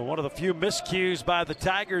 So one of the few miscues by the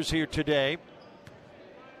Tigers here today.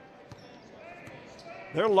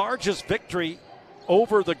 Their largest victory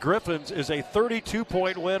over the Griffins is a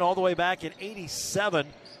 32-point win all the way back in '87.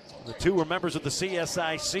 The two were members of the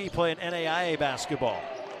CSIC playing NAIA basketball.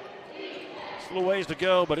 It's a little ways to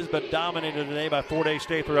go, but it's been dominated today by Fort Hays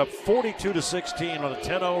State. They're up 42-16 on a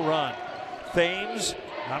 10-0 run. Thames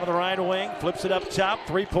out of the right wing, flips it up top.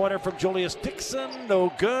 3-pointer from Julius Dixon,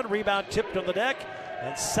 no good. Rebound tipped on the deck,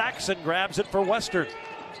 and Saxon grabs it for Western.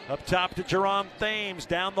 Up top to Jerron Thames,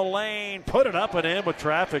 down the lane, put it up and in with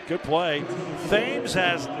traffic. Good play. Thames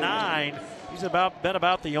has 9. He's been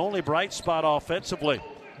about the only bright spot offensively.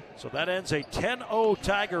 So that ends a 10-0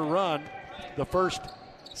 Tiger run. The first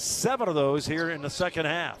 7 of those here in the second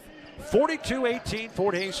half. 42-18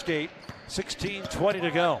 Fort Hays State, 16:20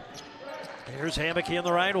 to go. Here's Hammocky in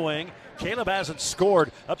the right wing. Caleb hasn't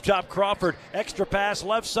scored. Up top, Crawford. Extra pass,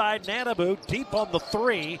 left side, Nanabu. Deep on the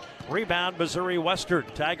 3. Rebound, Missouri Western.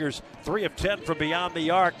 Tigers 3 of 10 from beyond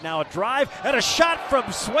the arc. Now a drive and a shot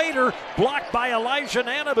from Swader. Blocked by Elijah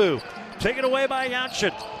Nanabu. Taken away by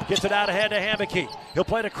Jansson. Gets it out ahead to Hammocky. He'll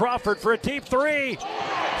play to Crawford for a deep 3.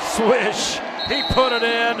 Swish. He put it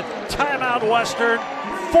in. Timeout Western.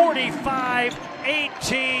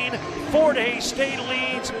 45-18. Fort Hays State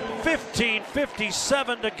leads.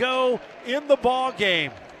 15:57 to go in the ball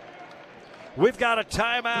game. We've got a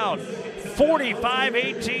timeout.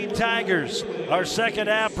 45-18 Tigers. Our second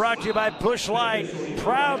half brought to you by Busch Light.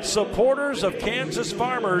 Proud supporters of Kansas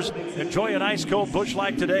farmers. Enjoy an ice cold Busch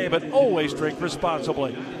Light today, but always drink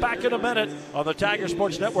responsibly. Back in a minute on the Tiger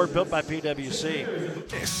Sports Network, built by PWC.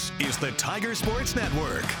 This is the Tiger Sports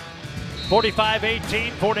Network.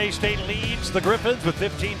 45-18, Fort Hays State leads the Griffins with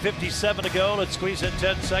 15:57 to go. Let's squeeze in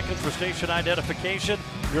 10 seconds for station identification.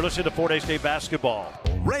 You're listening to Fort Hays State basketball.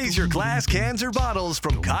 Raise your glass cans or bottles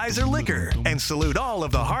from Kaiser Liquor and salute all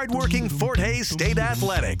of the hardworking Fort Hays State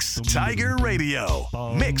Athletics. Tiger Radio.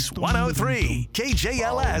 Mix 103.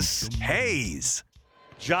 KJLS. Hays.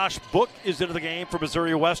 Josh Book is into the game for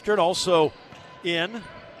Missouri Western. Also in.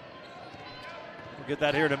 We'll get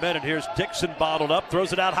that here in a minute. Here's Dixon bottled up,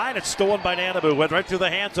 throws it out high, and it's stolen by Nanabu. Went right through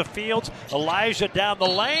the hands of Fields. Elijah down the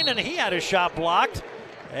lane, and he had his shot blocked.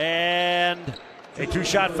 And a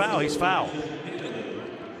two-shot foul. He's fouled.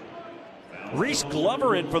 Reese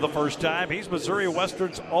Glover in for the first time. He's Missouri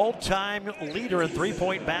Western's all-time leader in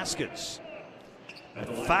three-point baskets. A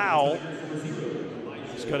foul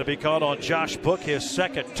is going to be called on Josh Book, his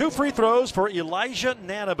second. 2 free throws for Elijah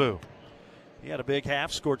Nanabu. He had a big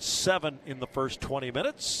half, scored 7 in the first 20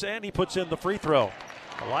 minutes, and he puts in the free throw.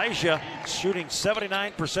 Elijah shooting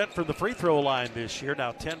 79% from the free throw line this year,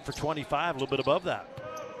 now 10 for 25, a little bit above that.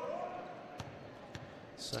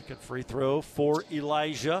 Second free throw for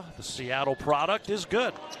Elijah. The Seattle product is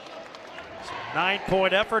good.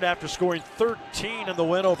 9-point effort after scoring 13 in the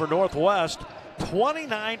win over Northwest.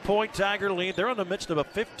 29-point Tiger lead. They're in the midst of a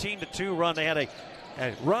 15-2 run. They had a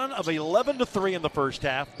run of 11-3 in the first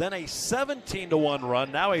half, then a 17-1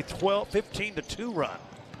 run, now a 15-2 run.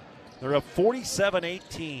 They're up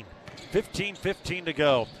 47-18, 15-15 to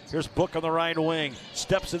go. Here's Book on the right wing,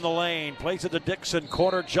 steps in the lane, plays it to Dixon,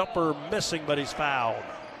 corner jumper missing, but he's fouled.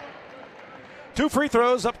 2 free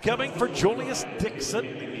throws upcoming for Julius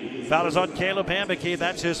Dixon. Foul is on Caleb Hammocky,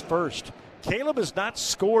 that's his first. Caleb has not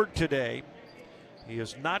scored today. He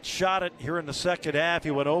has not shot it here in the second half.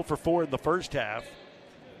 He went 0 for 4 in the first half.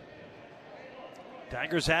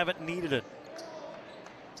 Tigers haven't needed it.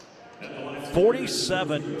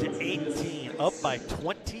 47-18, up by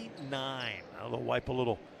 29. They'll wipe a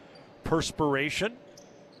little perspiration.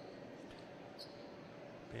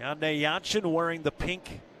 Beyonce Jansson wearing the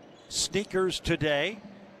pink sneakers today.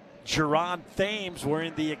 Jerron Thames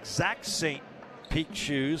wearing the exact same pink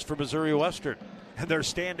shoes for Missouri Western. And they're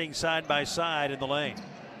standing side by side in the lane.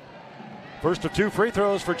 First of 2 free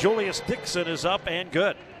throws for Julius Dixon is up and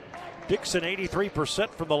good. Dixon 83%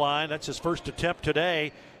 from the line. That's his first attempt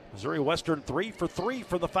today. Missouri Western 3 for 3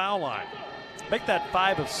 from the foul line. Make that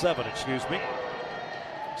 5 of 7, excuse me.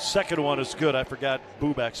 Second one is good. I forgot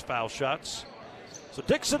Bubak's foul shots. So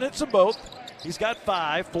Dixon hits them both. He's got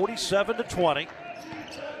 5, 47-20.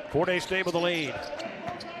 Fort Hays State with the lead.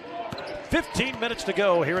 15 minutes to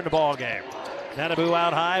go here in the ball game. Nanabu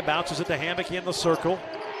out high, bounces it to Hammocky in the circle.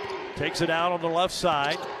 Takes it out on the left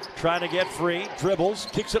side. Trying to get free, dribbles,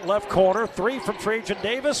 kicks it left corner. 3 from Trajan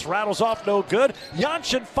Davis, rattles off, no good.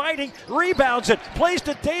 Jansson fighting, rebounds it, plays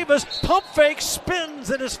to Davis, pump fake,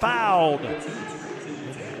 spins and is fouled.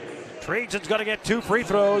 Trajan's going to get 2 free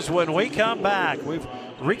throws when we come back. We've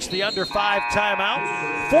reached the under 5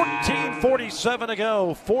 timeout. 14:47 to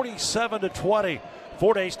go, 47-20.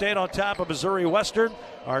 Fort Hays State on top of Missouri Western.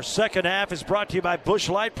 Our second half is brought to you by Busch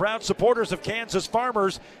Light, proud supporters of Kansas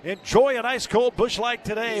farmers. Enjoy an ice cold Busch Light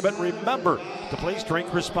today, but remember to please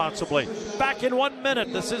drink responsibly. Back in 1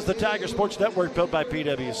 minute. This is the Tiger Sports Network, built by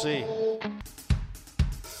PWC.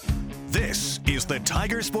 This is the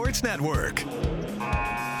Tiger Sports Network.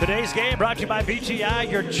 Today's game brought to you by BTI,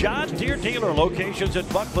 your John Deere dealer. Locations in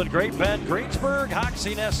Buckland, Great Bend, Greensburg,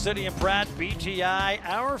 Hoxie, Ness City, and Pratt. BTI,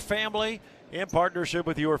 our family, in partnership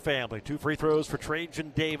with your family. 2 free throws for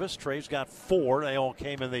Trajan Davis. Trey's got 4. They all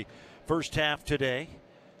came in the first half today.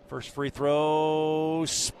 First free throw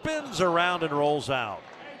spins around and rolls out.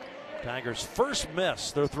 Tigers' first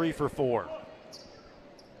miss. They're 3 for 4.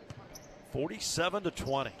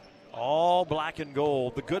 47-20. All black and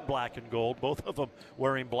gold, the good black and gold. Both of them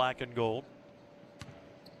wearing black and gold.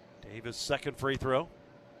 Davis' second free throw.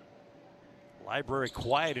 Library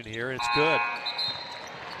quiet in here. It's good.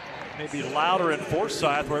 Maybe louder in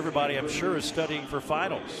Forsyth, where everybody, I'm sure, is studying for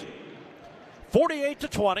finals.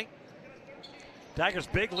 48-20. Tigers'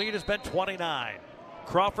 big lead has been 29.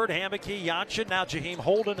 Crawford, Hammocky, Jansson, now Jaheim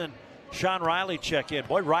Holden and Sean Riley check in.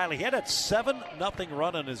 Boy, Riley, he had that 7-0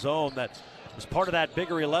 run on his own that was part of that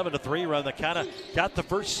bigger 11-3 run that kind of got the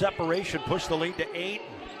first separation, pushed the lead to 8.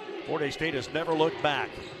 Fort Hays State has never looked back.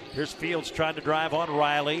 Here's Fields trying to drive on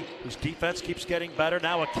Riley, whose defense keeps getting better.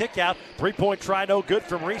 Now a kick out. 3-point try, no good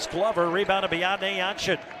from Reese Glover. Rebounded beyond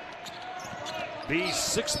Jansson. B's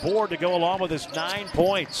 6th board to go along with his 9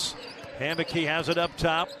 points. Hameke has it up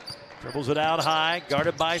top. Dribbles it out high,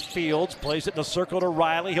 guarded by Fields. Plays it in a circle to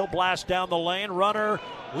Riley. He'll blast down the lane. Runner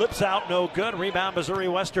lips out, no good. Rebound, Missouri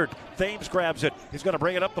Western. Thames grabs it. He's going to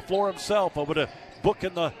bring it up the floor himself. Over to Book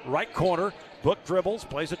in the right corner. Book dribbles,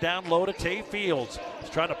 plays it down low to Tay Fields.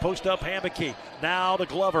 He's trying to post up Hameke. Now to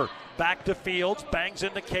Glover. Back to Fields. Bangs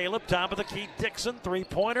into Caleb. Top of the key, Dixon.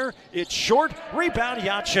 3-pointer. It's short. Rebound,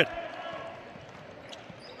 Jansson.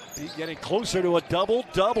 He's getting closer to a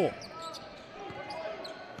double-double.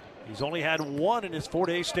 He's only had one in his Fort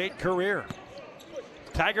Hays State career.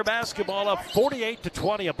 Tiger basketball up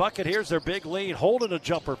 48-20. A bucket. Here's their big lead. Holding a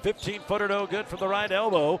jumper. 15-footer, no good from the right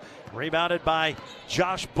elbow. Rebounded by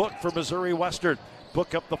Josh Book for Missouri Western.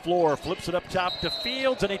 Book up the floor. Flips it up top to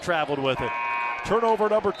Fields, and he traveled with it. Turnover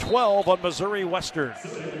number 12 on Missouri Western.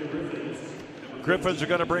 Griffins are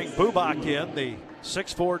going to bring Bubak in, the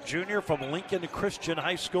 6'4 junior from Lincoln Christian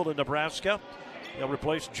High School in Nebraska. He'll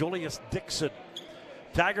replace Julius Dixon.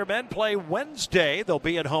 Tiger men play Wednesday. They'll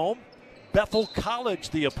be at home. Bethel College,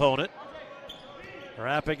 the opponent.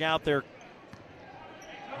 Wrapping out their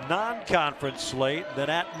non-conference slate. Then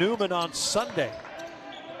at Newman on Sunday.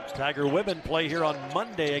 Tiger women play here on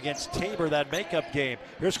Monday against Tabor, that makeup game.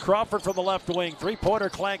 Here's Crawford from the left wing. 3-pointer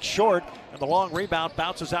clank short, and the long rebound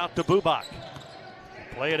bounces out to Bubak.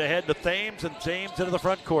 Play it ahead to Thames, and Thames into the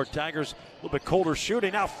front court. Tigers a little bit colder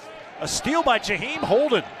shooting. Now a steal by Jaheim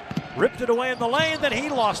Holden. Ripped it away in the lane, then he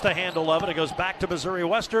lost the handle of it. It goes back to Missouri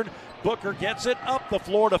Western. Booker gets it up the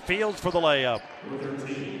floor to Fields for the layup.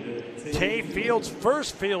 Tay Fields'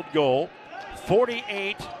 first field goal,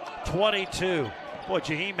 48-22. Boy,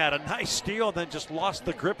 Jaheim had a nice steal and then just lost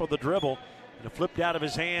the grip of the dribble. And it flipped out of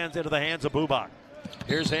his hands into the hands of Bubak.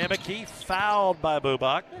 Here's Hameke, fouled by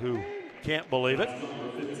Bubak, who can't believe it.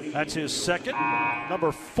 That's his second,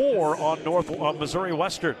 number 4 on Missouri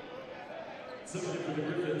Western.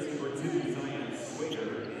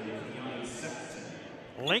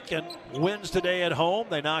 Lincoln wins today at home.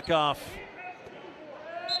 They knock off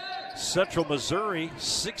Central Missouri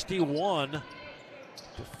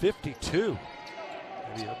 61-52.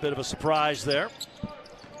 Maybe a bit of a surprise there.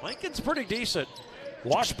 Lincoln's pretty decent.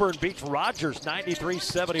 Washburn beats Rogers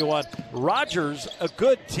 93-71. Rogers, a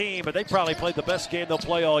good team, but they probably played the best game they'll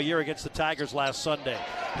play all year against the Tigers last Saturday.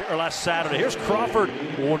 Here's Crawford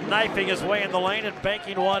knifing his way in the lane and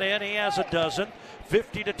banking one in. He has a dozen.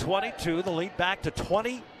 50-22, the lead back to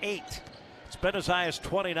 28. It's been as high as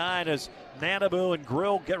 29 as Nanabu and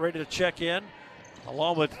Grill get ready to check in,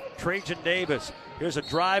 along with Trajan Davis. Here's a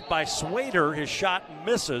drive by Swader. His shot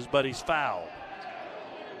misses, but he's fouled.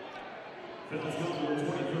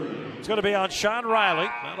 It's going to be on Sean Riley.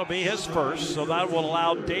 That'll be his first, so that will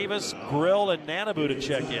allow Davis, Grill, and Nanabu to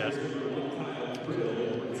check in.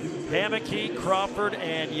 Hameke, Crawford,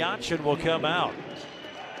 and Jansson will come out.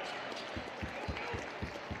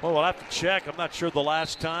 Well, we'll have to check. I'm not sure the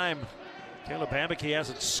last time Caleb Hameke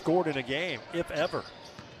hasn't scored in a game, if ever.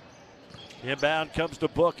 Inbound comes to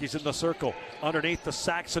Book. He's in the circle underneath the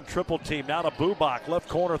Saxon triple team. Now to Bubak. Left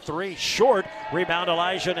corner 3. Short. Rebound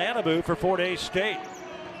Elijah Nanabu for Fort Hays State.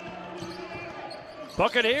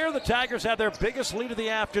 Buccaneer, the Tigers have their biggest lead of the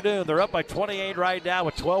afternoon. They're up by 28 right now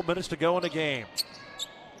with 12 minutes to go in the game.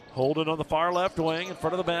 Holden on the far left wing in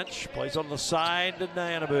front of the bench. Plays on the side to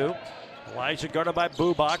Nanabu. Elijah guarded by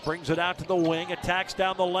Bubak, brings it out to the wing, attacks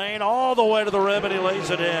down the lane, all the way to the rim, and he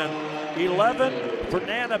lays it in. 11 for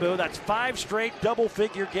Nanabu. That's 5 straight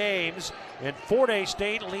double-figure games, and Fort Hays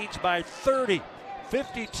State leads by 30,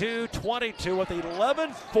 52-22 with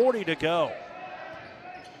 11:40 to go.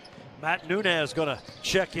 Matt Nunez going to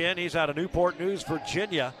check in. He's out of Newport News,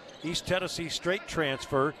 Virginia. East Tennessee State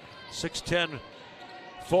transfer. 6'10"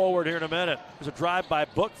 forward here in a minute. There's a drive by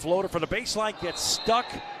Book. Floater from the baseline gets stuck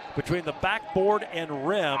between the backboard and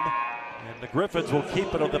rim. And the Griffins will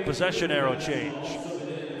keep it on the possession arrow change.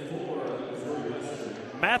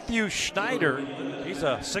 Matthew Schneider, he's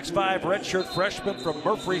a 6'5" redshirt freshman from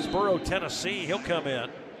Murfreesboro, Tennessee. He'll come in.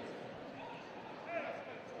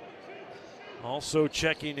 Also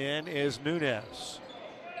checking in is Nunez.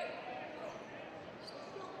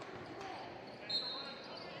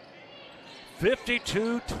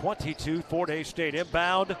 (52-22) Fort Hays State.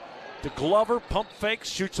 Inbound to Glover, pump fakes,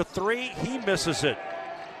 shoots a 3, he misses it.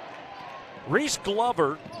 Reese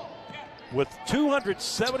Glover with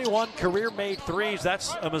 271 career-made threes.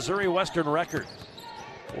 That's a Missouri Western record.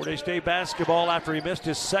 Fort Hays State basketball after he missed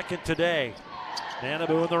his second today.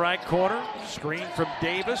 Nanabu in the right corner, screen from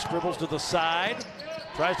Davis, dribbles to the side,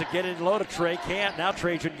 Tries to get in low to Trey. Can't. Now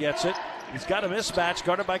Trajan gets it. He's got a mismatch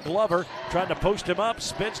guarded by Glover. Trying to post him up.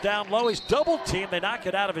 Spins down low. He's double teamed. They knock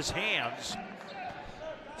it out of his hands.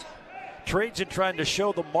 Trajan trying to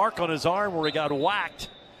show the mark on his arm where he got whacked.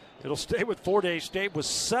 It'll stay with Fort Hays State with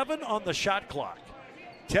 7 on the shot clock.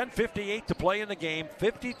 10:58 to play in the game.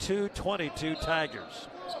 52-22 Tigers.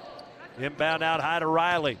 Inbound out high to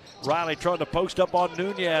Riley. Riley trying to post up on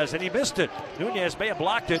Nunez, and he missed it. Nunez may have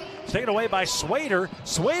blocked it. Taken away by Swader.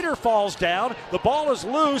 Swader falls down. The ball is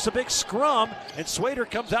loose. A big scrum, and Swader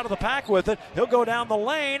comes out of the pack with it. He'll go down the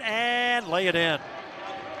lane and lay it in.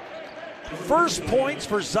 First points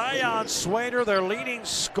for Zion Swader, their leading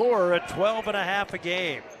scorer at 12.5 a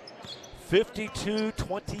game.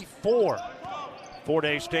 52-24. Fort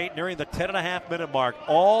Hays State nearing the 10.5-minute mark.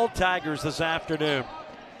 All Tigers this afternoon.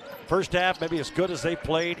 First half maybe as good as they've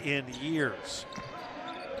played in years.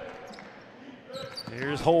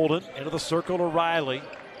 Here's Holden into the circle to Riley.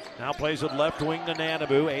 Now plays it left wing to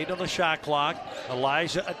Nanabu. 8 on the shot clock.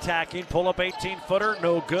 Elijah attacking. Pull up 18-footer.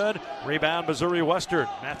 No good. Rebound Missouri Western.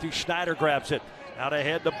 Matthew Schneider grabs it. Out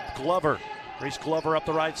ahead to Glover. Reese Glover up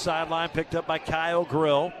the right sideline. Picked up by Kyle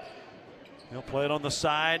Grill. He'll play it on the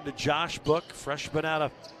side to Josh Book. Freshman out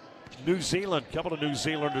of New Zealand. A couple of New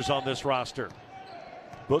Zealanders on this roster.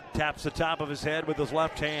 Book taps the top of his head with his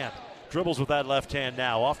left hand. Dribbles with that left hand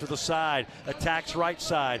now. Off to the side. Attacks right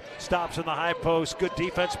side. Stops in the high post. Good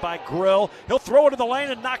defense by Grill. He'll throw it in the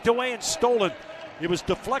lane and knocked away and stolen. It was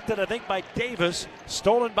deflected, I think, by Davis.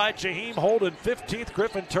 Stolen by Jaheim Holden. 15th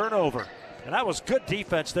Griffin turnover. And that was good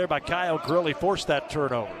defense there by Kyle Grill. He forced that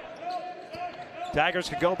turnover. Tigers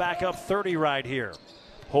could go back up 30 right here.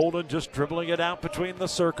 Holden just dribbling it out between the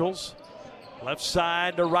circles. Left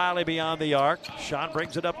side to Riley beyond the arc. Sean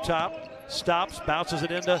brings it up top. Stops, bounces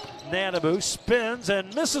it into Nanabu. Spins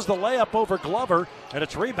and misses the layup over Glover. And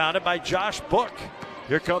it's rebounded by Josh Book.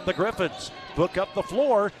 Here come the Griffins. Book up the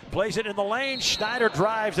floor. Plays it in the lane. Schneider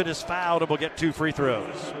drives and is fouled and will get 2 free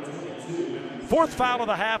throws. 4th foul of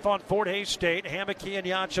the half on Fort Hays State. Hammocky and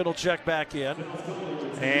Janssen will check back in.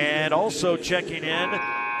 And also checking in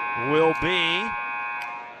will be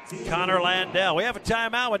Connor Landell. We have a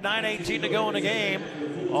timeout with 9:18 to go in the game.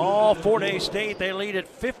 All Fort Hays State, they lead at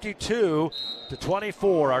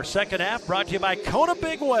 52-24. Our second half brought to you by Kona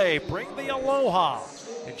Big Wave. Bring the aloha.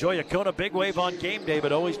 Enjoy a Kona Big Wave on game day,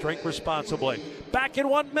 but always drink responsibly. Back in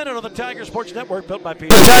 1 minute on the Tiger Sports Network, built by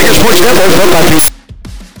Peter. The Tiger Sports Network, built by Peter.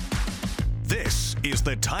 This is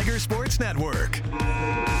the Tiger Sports Network.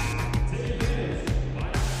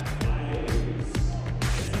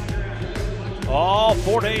 All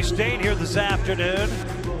Fort Hays State here this afternoon.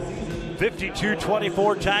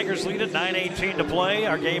 52-24, Tigers lead at 9:18 to play.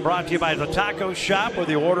 Our game brought to you by the Taco Shop, where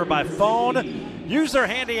you order by phone. Use their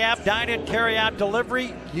handy app, dine-in, carry-out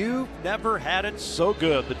delivery. You've never had it so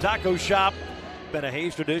good. The Taco Shop, been a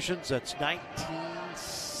Hays tradition since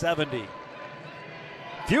 1970.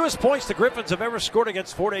 Fewest points the Griffins have ever scored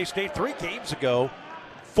against Fort Hays State 3 games ago.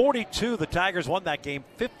 42, the Tigers won that game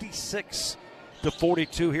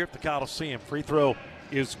 56-42 here at the Coliseum. Free throw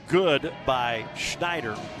is good by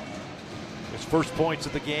Schneider. His first points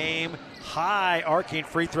of the game. High arcing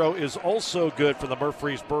free throw is also good for the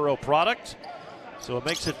Murfreesboro product. So it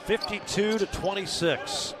makes it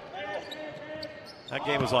 52-26. That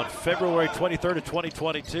game was on February 23rd of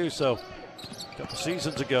 2022. So a couple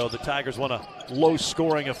seasons ago, the Tigers won a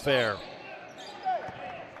low-scoring affair.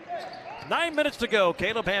 9 minutes to go.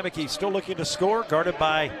 Caleb Hammocky still looking to score, guarded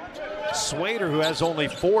by Swader, who has only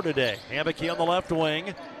 4 today. Hammocky on the left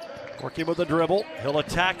wing, working with the dribble. He'll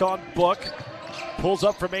attack on Book. Pulls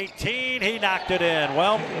up from 18. He knocked it in.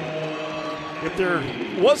 Well, if there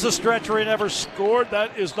was a stretch where he never scored,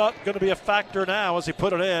 that is not going to be a factor now as he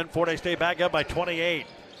put it in. Fort Hays State back up by 28.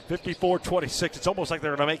 54-26. It's almost like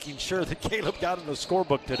they're making sure that Caleb got in the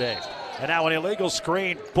scorebook today. And now an illegal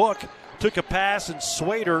screen. Book took a pass, and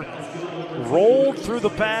Swader rolled through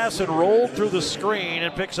the pass and rolled through the screen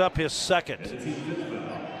and picks up his second.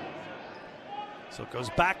 So it goes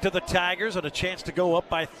back to the Tigers and a chance to go up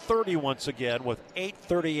by 30 once again with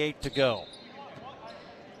 8:38 to go.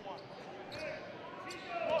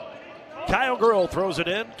 Kyle Grill throws it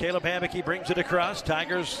in. Caleb Hammocky brings it across.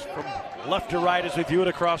 Tigers from left to right as we view it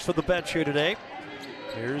across for the bench here today.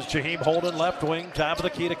 Here's Jaheim Holden, left wing. Top of the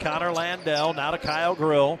key to Connor Landell. Now to Kyle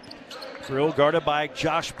Grill. Grill guarded by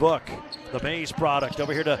Josh Book, the Mays product.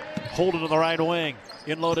 Over here to Holden on the right wing.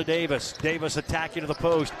 In low to Davis. Davis attacking to the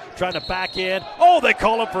post. Trying to back in. Oh, they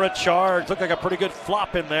call him for a charge. Looked like a pretty good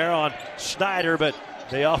flop in there on Schneider, but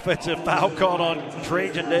the offensive foul called on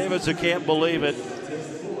Trajan Davis, who can't believe it.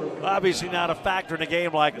 Obviously not a factor in a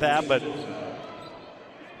game like that, but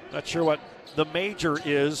Not sure what the major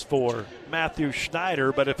is for Matthew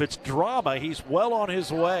Schneider, but if it's drama, he's well on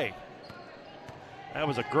his way. That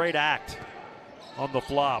was a great act on the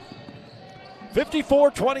flop.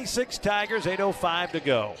 54-26 Tigers, 8:05 to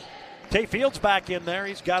go. Tay Fields back in there.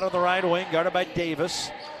 He's got on the right wing, guarded by Davis.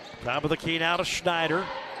 Top of the key now to Schneider.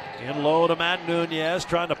 In low to Matt Nunez,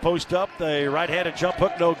 trying to post up the right-handed jump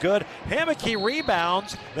hook, no good. Hammocky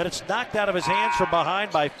rebounds, then it's knocked out of his hands from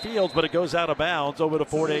behind by Fields, but it goes out of bounds over to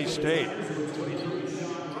Fort Hays State.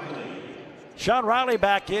 Sean Riley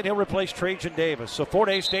back in. He'll replace Trajan Davis. So Fort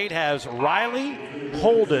Hays State has Riley,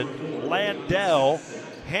 Holden, Landell,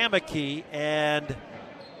 Hammocky, and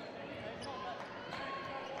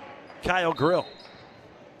Kyle Grill.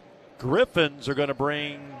 Griffins are going to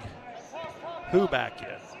bring who back in?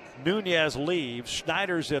 Nunez leaves.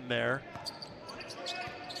 Schneider's in there.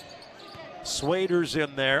 Swader's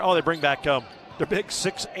in there. Oh, they bring back their big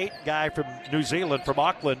 6'8" guy from New Zealand, from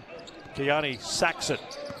Auckland, Keani Saxon.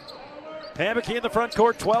 Hammocky in the front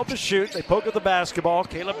court, 12 to shoot. They poke at the basketball.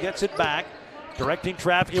 Caleb gets it back. Directing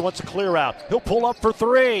traffic. He wants a clear out. He'll pull up for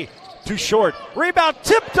three. Too short. Rebound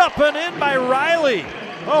tipped up and in by Riley.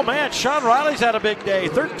 Oh, man, Sean Riley's had a big day.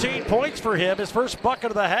 13 points for him, his first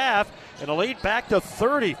bucket of the half, and a lead back to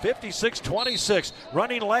 30, 56-26.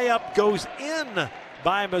 Running layup goes in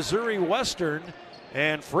by Missouri Western,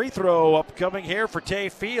 and free throw upcoming here for Tay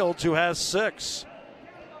Fields, who has 6.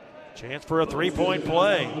 Chance for a three-point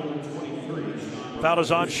play. Foul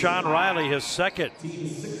is on Sean Riley, his second.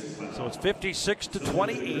 So it's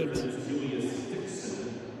 56-28.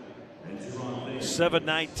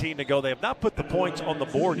 7:19 to go. They have not put the points on the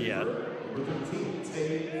board yet.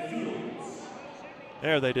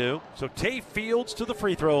 There they do. So Tay Fields to the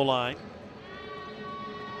free throw line.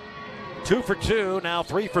 2 for 2, now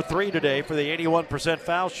 3 for 3 today for the 81%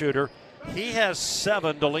 foul shooter. He has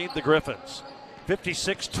 7 to lead the Griffins.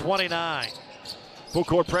 56-29. Full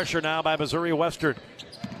court pressure now by Missouri Western.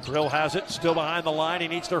 Grill has it, still behind the line. He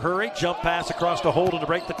needs to hurry. Jump pass across to Holden to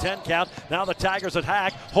break the 10 count. Now the Tigers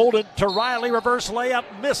attack. Holden to Riley. Reverse layup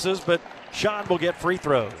misses, but Sean will get free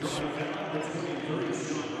throws.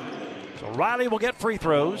 So Riley will get free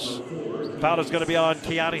throws. Foul is going to be on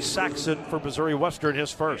Keani Saxon for Missouri Western,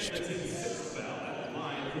 his first.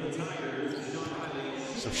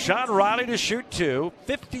 So Sean Riley to shoot 2.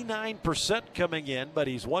 59% coming in, but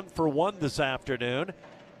he's 1 for 1 this afternoon.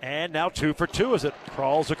 And now 2 for 2 as it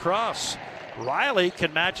crawls across. Riley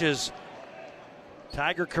can match his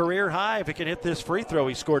Tiger career high if he can hit this free throw.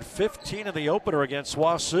 He scored 15 in the opener against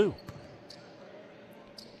SWOSU.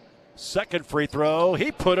 Second free throw,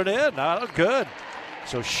 he put it in. Not good.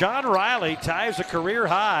 So Sean Riley ties a career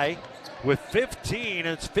high with 15,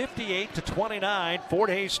 and it's 58-29. Fort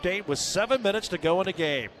Hays State with 7 minutes to go in the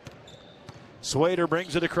game. Swader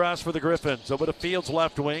brings it across for the Griffins. Over to Fields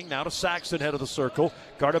left wing. Now to Saxon, head of the circle.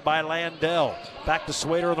 Guarded by Landell. Back to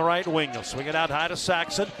Swader on the right wing. He'll swing it out high to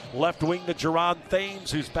Saxon. Left wing to Jerron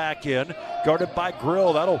Thames, who's back in. Guarded by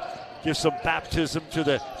Grill. That'll give some baptism to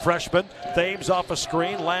the freshman. Thames off a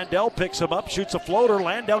screen. Landell picks him up, shoots a floater.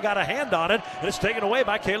 Landell got a hand on it, and it's taken away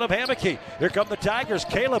by Caleb Hammocky. Here come the Tigers.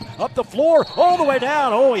 Caleb up the floor, all the way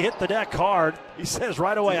down. Oh, he hit the deck hard. He says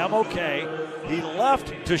right away, I'm okay. He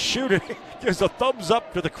left to shoot it. Gives a thumbs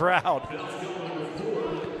up to the crowd.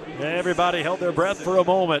 Everybody held their breath for a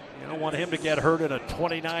moment. You don't want him to get hurt in a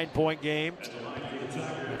 29-point game.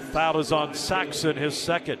 The foul is on Saxon, his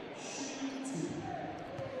second.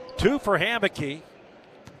 2 for Hammocky.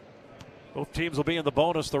 Both teams will be in the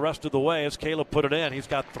bonus the rest of the way as Caleb put it in. He's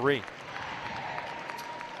got 3.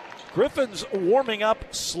 Griffins warming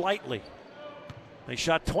up slightly. They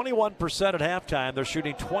shot 21% at halftime. They're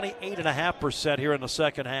shooting 28.5% here in the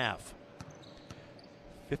second half.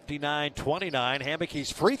 59-29. Hammocky's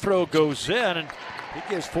free throw goes in, and he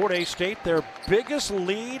gives Fort Hays State their biggest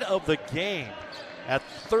lead of the game at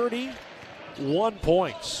 31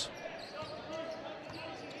 points.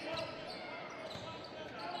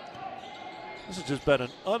 This has just been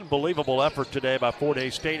an unbelievable effort today by Fort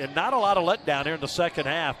Hays State, and not a lot of letdown here in the second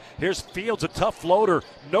half. Here's Fields, a tough floater,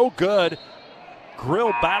 no good.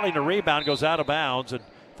 Grill battling the rebound, goes out of bounds, and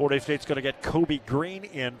Fort Hays State's going to get Kobe Green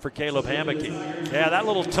in for Caleb Hammocky. Yeah, that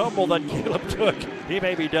little tumble that Caleb took, he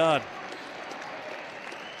may be done.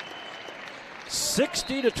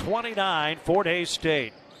 60-29, Fort Hays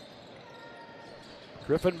State.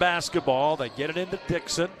 Griffin basketball, they get it into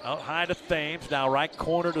Dixon, out high to Thames, now right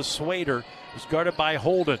corner to Swader, who's guarded by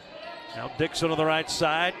Holden. Now Dixon on the right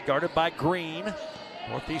side, guarded by Green.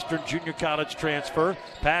 Northeastern Junior College transfer.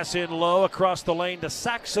 Pass in low across the lane to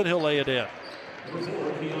Saxon, he'll lay it in.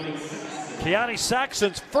 Keani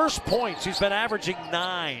Saxon's first points. He's been averaging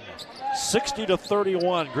 9.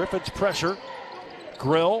 60-31. Griffin's pressure.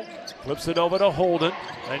 Grill flips it over to Holden.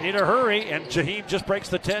 They need a hurry, and Jaheim just breaks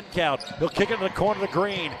the 10 count. He'll kick it in the corner of the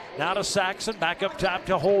green. Now to Saxon, back up top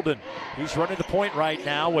to Holden. He's running the point right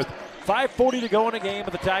now with 5:40 to go in the game,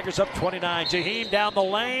 and the Tigers up 29. Jaheim down the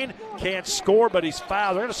lane, can't score, but he's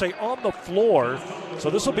fouled. They're going to say on the floor, so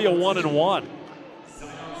this will be a 1-and-1.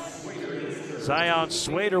 Zion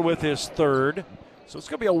Swader with his third. So it's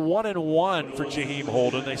going to be a 1-and-1 for Jaheim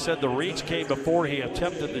Holden. They said the reach came before he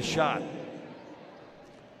attempted the shot.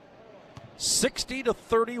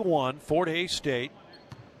 60-31, Fort Hays State.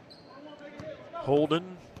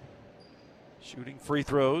 Holden shooting free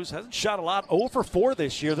throws. Hasn't shot a lot. 0 for 4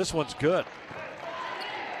 this year. This one's good.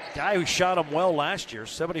 Guy who shot him well last year,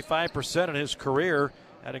 75% in his career.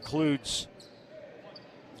 That includes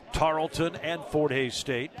Tarleton and Fort Hays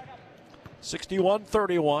State.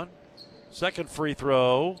 61-31. Second free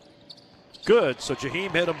throw. Good. So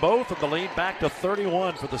Jaheim hit them both, and the lead back to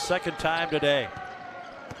 31 for the second time today.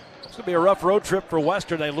 It's going to be a rough road trip for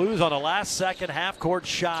Western. They lose on a last-second half-court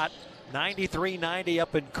shot, 93-90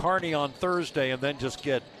 up in Kearney on Thursday, and then just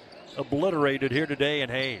get obliterated here today in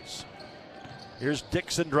Hays. Here's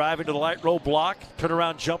Dixon driving to the light roll block.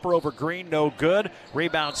 Turnaround jumper over Green, no good.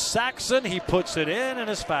 Rebound Saxon, he puts it in and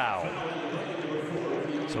is fouled.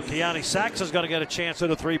 So Keani Saxon's going to get a chance at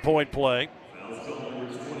a three-point play.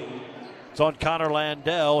 It's on Connor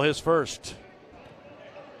Landell, his first.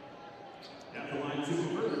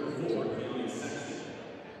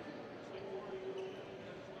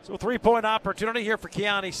 So a three-point opportunity here for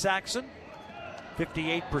Keani Saxon.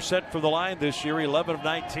 58% from the line this year, 11 of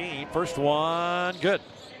 19. First one, good.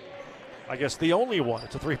 I guess the only one.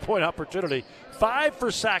 It's a three-point opportunity. 5 for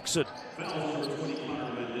Saxon.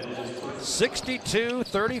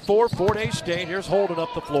 62-34, Fort Hays State. Here's Holden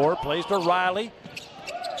up the floor. Plays to Riley.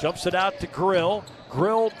 Jumps it out to Grill.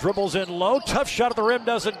 Grill dribbles in low. Tough shot at the rim,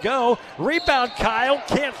 doesn't go. Rebound Kyle.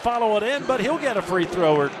 Can't follow it in, but he'll get a free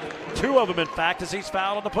throw. 2 of them, in fact, as he's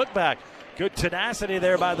fouled on the putback. Good tenacity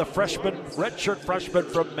there by the freshman, redshirt freshman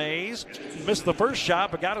from Mays. Missed the first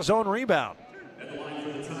shot, but got his own rebound.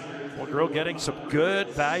 Well, Grill getting some good,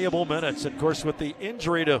 valuable minutes. Of course, with the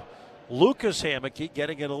injury to Lucas Hammocky,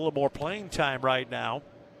 getting it a little more playing time right now.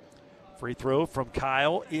 Free throw from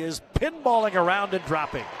Kyle is pinballing around and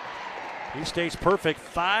dropping. He stays perfect.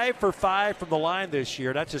 5 for 5 from the line this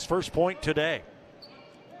year. That's his first point today.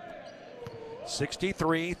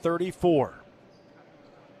 63-34.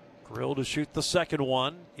 Grill to shoot the second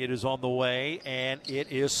one. It is on the way, and it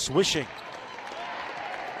is swishing.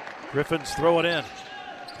 Griffins throw it in.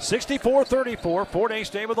 64-34. Fort Hays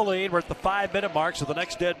State with the lead. We're at the 5-minute mark, so the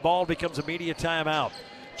next dead ball becomes a media timeout.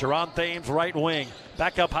 Jerron Thames, right wing.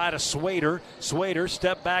 Back up high to Swader. Swader,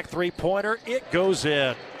 step back three-pointer. It goes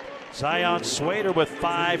in. Zion Swader with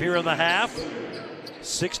 5 here in the half.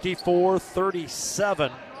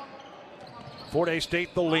 64-37. Fort Hays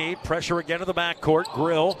State the lead. Pressure again to the backcourt.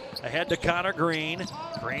 Grill ahead to Connor Green.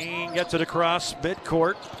 Green gets it across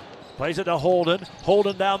midcourt. Plays it to Holden.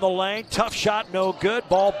 Holden down the lane. Tough shot, no good.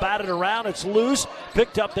 Ball batted around. It's loose.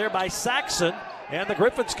 Picked up there by Saxon. And the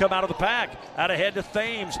Griffins come out of the pack. Out ahead to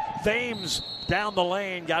Thames. Thames down the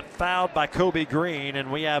lane. Got fouled by Kobe Green.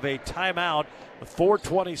 And we have a timeout with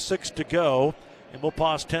 4:26 to go. And we'll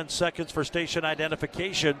pause 10 seconds for station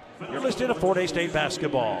identification. You're listening to Fort Hays State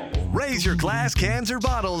basketball. Raise your glass cans or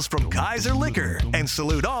bottles from Kaiser Liquor and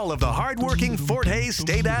salute all of the hardworking Fort Hays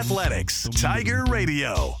State athletics. Tiger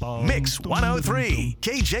Radio. Mix 103.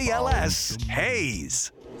 KJLS.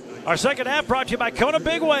 Hays. Our second half brought to you by Kona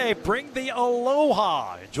Big Wave. Bring the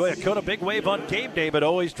aloha. Enjoy a Kona Big Wave on game day, but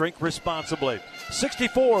always drink responsibly.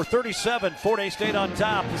 64-37, Fort Hays State on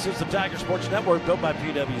top. This is the Tiger Sports Network, built by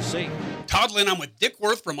PwC. Todd Lynn, I'm with Dick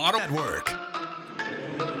Worth from Auto Network.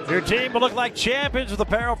 Your team will look like champions with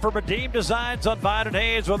apparel from Redeem Designs on Vine and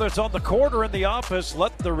Hayes. Whether it's on the court or in the office,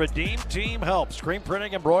 let the Redeem team help. Screen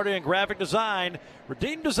printing, embroidery, and graphic design.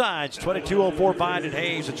 Redeem Designs, 2204 Vine and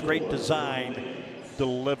Hayes. It's great design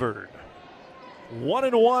delivered.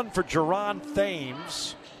 1-1 for Jerron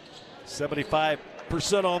Thames. 75%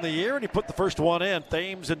 on the year, and he put the first one in.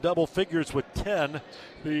 Thames in double figures with 10,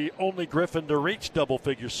 the only Griffin to reach double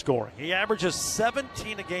figure scoring. He averages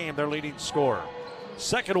 17 a game, their leading scorer.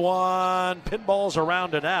 Second one, pinballs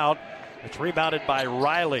around and out. It's rebounded by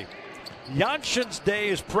Riley. Janssen's day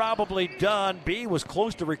is probably done. B was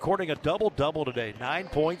close to recording a double-double today,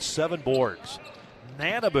 9.7 boards.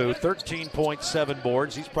 Nanabu, 13.7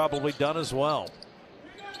 boards. He's probably done as well.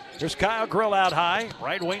 Here's Kyle Grill out high.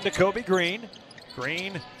 Right wing to Kobe Green.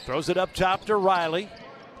 Green throws it up top to Riley.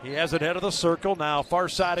 He has it head of the circle. Now far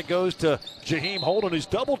side it goes to Jaheim Holden, who's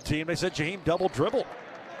double teamed. They said Jaheim double dribble.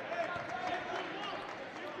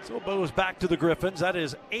 So it goes back to the Griffins. That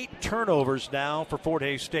is 8 turnovers now for Fort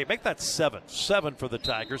Hays State. Make that 7. 7 for the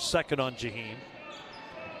Tigers, second on Jaheim.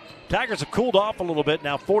 Tigers have cooled off a little bit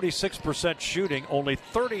now, 46% shooting, only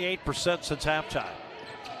 38% since halftime.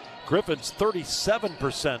 Griffins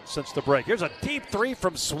 37% since the break. Here's a deep three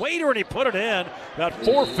from Swader, and he put it in about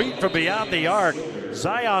 4 feet from beyond the arc.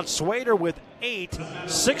 Zion Swader with 8,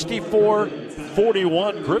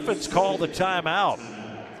 64-41. Griffins call the timeout.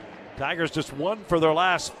 Tigers just 1 for their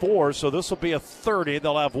last 4, so this will be a 30.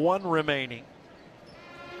 They'll have 1 remaining.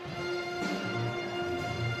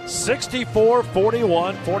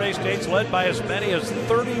 64-41. Fort Hays State's led by as many as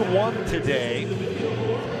 31 today.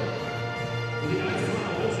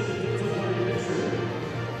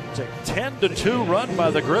 It's a 10-2 run by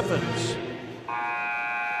the Griffins.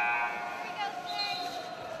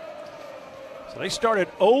 So they started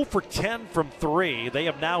 0 for 10 from 3. They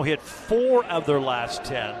have now hit 4 of their last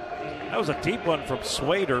 10. That was a deep one from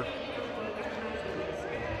Swader.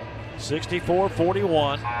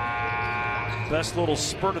 64-41. Best little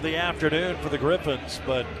spurt of the afternoon for the Griffins,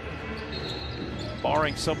 but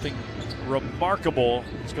barring something remarkable,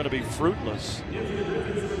 it's going to be fruitless.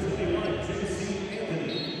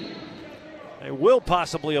 They will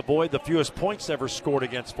possibly avoid the fewest points ever scored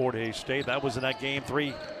against Fort Hays State. That was in that game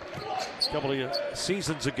a couple of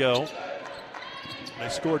seasons ago. They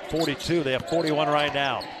scored 42. They have 41 right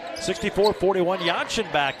now. 64-41, Jansson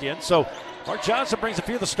back in. So Mark Johnson brings a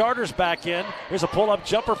few of the starters back in. Here's a pull-up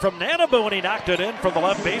jumper from Nanabu, and he knocked it in from the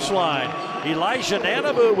left baseline. Elijah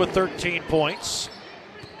Nanabu with 13 points.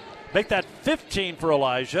 Make that 15 for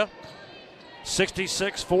Elijah.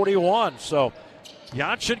 66-41. So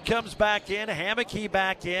Jansson comes back in, Hammocky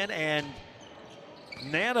back in, and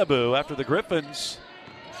Nanabu, after the Griffins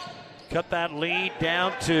cut that lead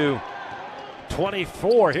down to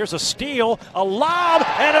 24. Here's a steal, a lob,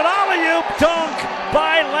 and an alley-oop dunk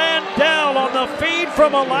by Landell on the feed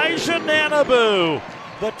from Elijah Nanabu.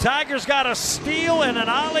 The Tigers got a steal and an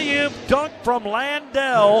alley-oop dunk from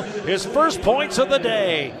Landell. His first points of the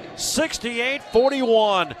day,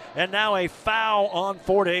 68-41. And now a foul on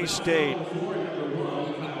Fort Hays State.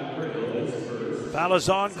 Foul is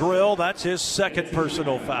on Grill. That's his second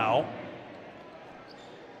personal foul.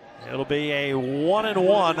 It'll be a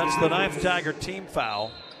 1-and-1. That's the 9th Tiger team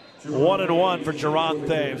foul. 1-and-1 for Jerron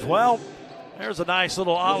Thames. Well, there's a nice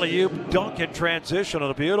little alley-oop dunk in transition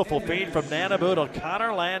on a beautiful feed from Nanabu to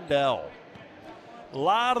Connor Landell. A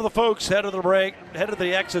lot of the folks head of the break, head of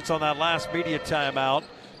the exits on that last media timeout.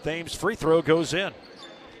 Thames' free throw goes in.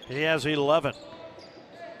 He has 11.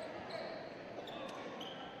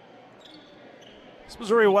 This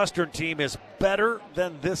Missouri Western team is better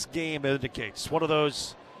than this game indicates. One of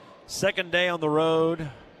those second day on the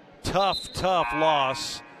road, tough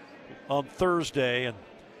loss on Thursday, and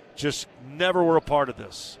just never were a part of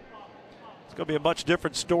this. It's going to be a much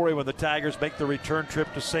different story when the Tigers make the return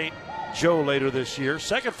trip to St. Joe later this year.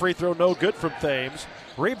 Second free throw, no good from Thames.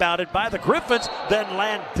 Rebounded by the Griffins. Then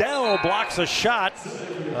Landell blocks a shot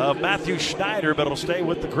of Matthew Schneider, but it'll stay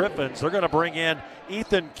with the Griffins. They're going to bring in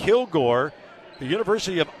Ethan Kilgore, the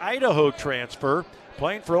University of Idaho transfer,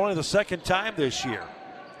 playing for only the second time this year.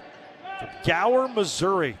 From Gower,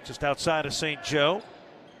 Missouri, just outside of St. Joe.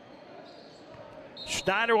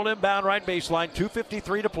 Schneider will inbound right baseline,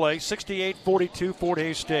 2:53 to play, 68-42 Fort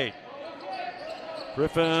Hays State.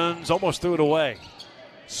 Griffins almost threw it away.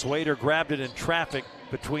 Swader grabbed it in traffic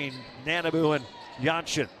between Nanabu and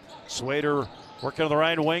Jansson. Swader working on the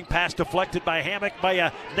right wing, pass deflected by Hammock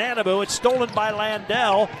by Nanabu. It's stolen by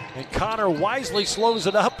Landell, and Connor wisely slows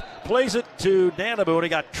it up, plays it to Nanabu, and he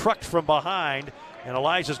got trucked from behind. And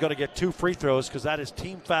Elijah's going to get 2 free throws because that is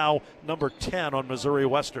team foul number 10 on Missouri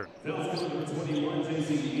Western. It's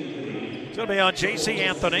going to be on J.C.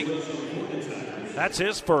 Anthony. That's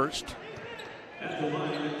his first.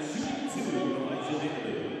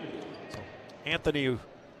 Anthony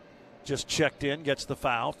just checked in, gets the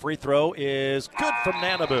foul. Free throw is good from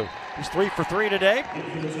Nanabu. He's 3 for 3 today.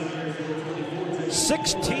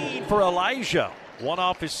 16 for Elijah, 1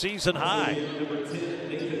 off his season high.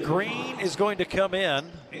 Green is going to come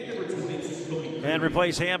in and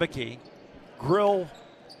replace Hammocky. Grill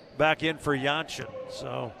back in for Jansson.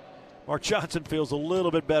 So Mark Johnson feels a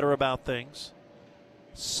little bit better about things.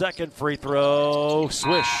 Second free throw,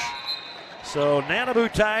 swish. So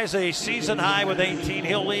Nanabu ties a season high with 18.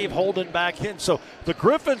 He'll leave Holden back in. So the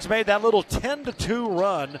Griffins made that little 10-2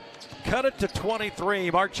 run, cut it to 23.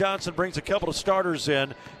 Mark Johnson brings a couple of starters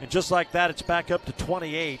in, and just like that, it's back up to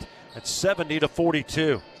 28 at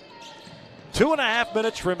 70-42. 2.5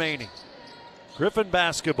 minutes remaining. Griffin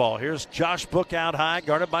basketball. Here's Josh Book out high,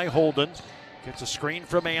 guarded by Holden. Gets a screen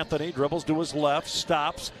from Anthony, dribbles to his left,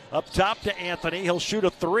 stops. Up top to Anthony. He'll shoot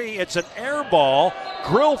a three. It's an air ball.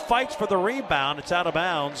 Grill fights for the rebound. It's out of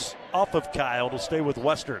bounds off of Kyle to stay with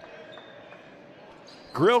Western.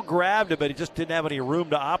 Grill grabbed it, but he just didn't have any room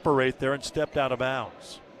to operate there and stepped out of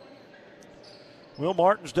bounds. Will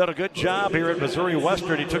Martin's done a good job here at Missouri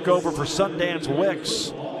Western. He took over for Sundance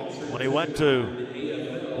Wicks when he went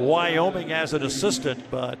to Wyoming as an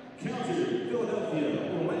assistant, but they've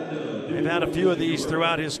had a few of these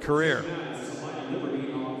throughout his career.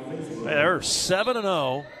 They're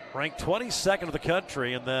 7-0, ranked 22nd of the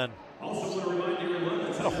country, and then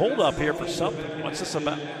got a hold up here for something. What's this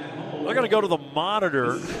about? They're going to go to the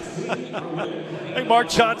monitor. I think Mark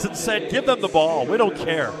Johnson said, give them the ball. We don't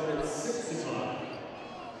care.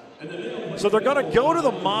 So they're going to go to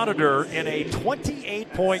the monitor in a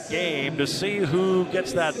 28-point game to see who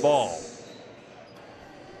gets that ball.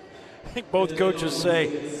 I think both coaches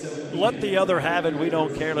say, let the other have it. We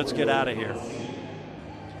don't care. Let's get out of here.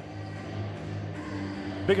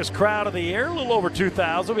 Biggest crowd of the year, a little over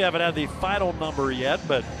 2,000. We haven't had the final number yet,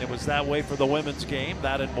 but it was that way for the women's game.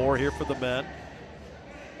 That and more here for the men.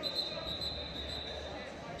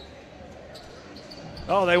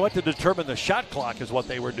 Oh, they went to determine the shot clock is what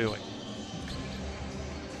they were doing.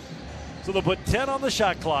 So they'll put 10 on the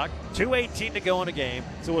shot clock, 2:18 to go in a game.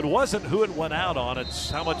 So it wasn't who it went out on,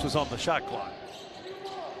 it's how much was on the shot clock.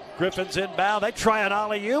 Griffin's inbound. They try an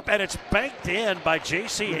alley-oop, and it's banked in by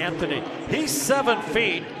J.C. Anthony. He's 7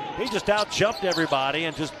 feet. He just out-jumped everybody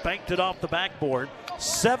and just banked it off the backboard.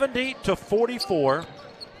 70-44.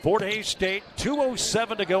 Fort Hays State,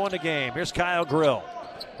 2:07 to go in the game. Here's Kyle Grill.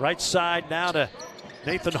 Right side now to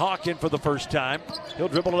Nathan Hawk in for the first time. He'll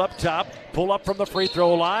dribble it up top, pull up from the free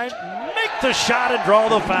throw line, make the shot and draw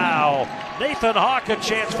the foul. Nathan Hawk a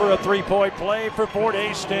chance for a three-point play for Fort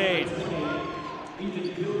Hays State.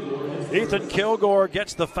 Ethan Kilgore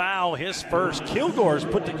gets the foul, his first. Kilgore's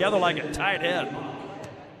put together like a tight end.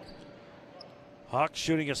 Hawk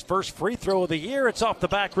shooting his first free throw of the year. It's off the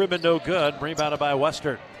back rim and no good. Rebounded by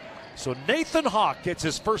Western. So Nathan Hawk gets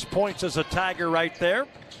his first points as a Tiger right there.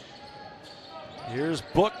 Here's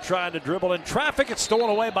Book trying to dribble in traffic. It's stolen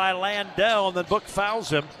away by Landell, and then Book fouls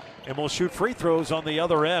him and will shoot free throws on the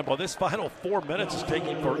other end. Well, this final 4 minutes is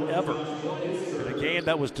taking forever in a game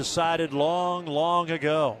that was decided long, long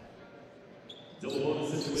ago.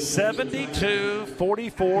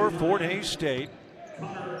 72-44, Fort Hays State.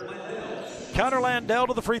 Connor Landell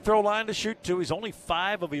to the free throw line to shoot two. He's only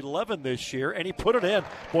 5 of 11 this year, and he put it in.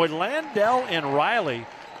 Boy, Landell and Riley,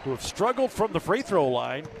 who have struggled from the free throw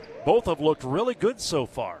line, both have looked really good so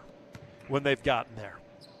far when they've gotten there.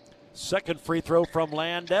 Second free throw from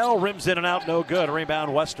Landell, rims in and out, no good.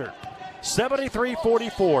 Rebound Western.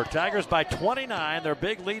 73-44, Tigers by 29, their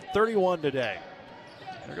big lead 31 today.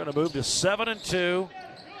 They're going to move to 7-2.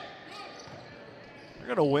 They're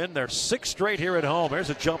going to win their 6th straight here at home.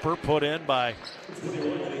 There's a jumper put in by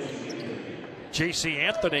J.C.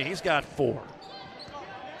 Anthony. He's got 4.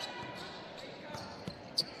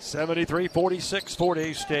 73-46, Fort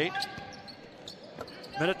Hays State.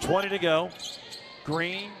 Minute 20 to go.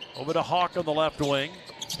 Green over to Hawk on the left wing.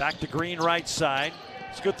 Back to Green right side.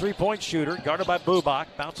 It's a good three-point shooter, guarded by Bubak.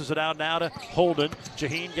 Bounces it out now to Holden.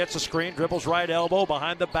 Jaheen gets a screen, dribbles right elbow,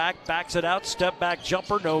 behind the back, backs it out, step back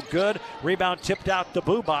jumper, no good. Rebound tipped out to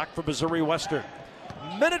Bubak for Missouri Western.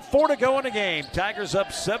 Minute 4 to go in the game. Tigers up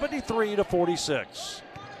 73-46.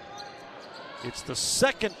 It's the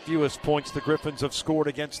second fewest points the Griffins have scored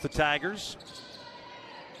against the Tigers.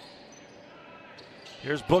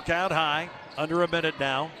 Here's Book out high, under a minute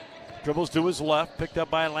now. Dribbles to his left, picked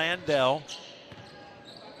up by Landell.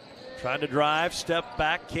 Trying to drive, step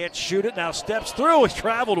back, can't shoot it. Now steps through, he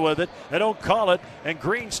traveled with it. They don't call it, and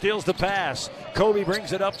Green steals the pass. Kobe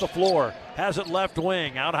brings it up the floor, has it left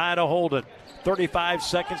wing, out high to Holden. 35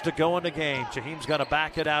 seconds to go in the game. Jaheim's going to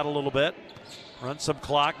back it out a little bit. Run some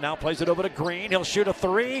clock, now plays it over to Green. He'll shoot a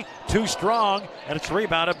three, too strong, and it's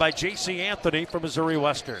rebounded by J.C. Anthony from Missouri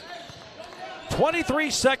Western. 23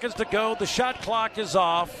 seconds to go, the shot clock is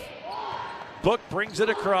off. Book brings it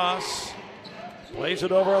across. Plays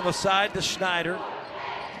it over on the side to Schneider.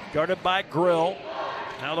 Guarded by Grill.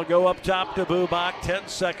 Now they'll go up top to Bubak. 10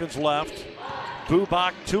 seconds left.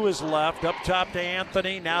 Bubak to his left. Up top to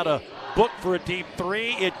Anthony. Now to Book for a deep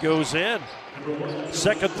three. It goes in.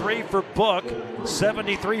 Second three for Book.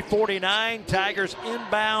 73-49. Tigers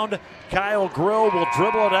inbound. Kyle Grill will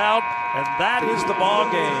dribble it out. And that is the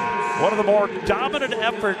ball game. One of the more dominant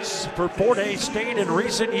efforts for Fort Hays State in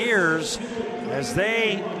recent years as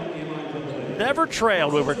they never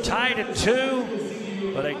trailed. We were tied at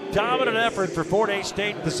 2, but a dominant effort for Fort Hays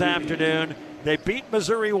State this afternoon. They beat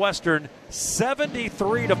Missouri Western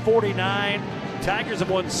 73-49. Tigers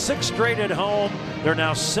have won 6 straight at home. They're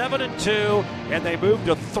now 7-2, and they move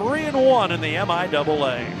to 3-1 in the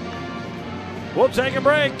MIAA. We'll take a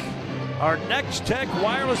break. Our Next Tech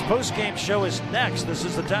Wireless postgame show is next. This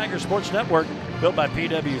is the Tiger Sports Network, built by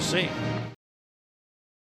PwC.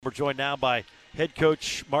 We're joined now by head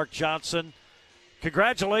coach Mark Johnson.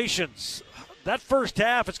 Congratulations. That first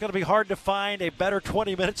half, it's going to be hard to find a better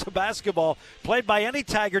 20 minutes of basketball played by any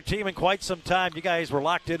Tiger team in quite some time. You guys were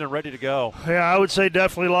locked in and ready to go. Yeah, I would say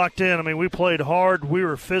definitely locked in. I mean, we played hard. We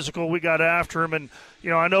were physical. We got after them. And,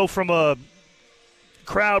 I know from a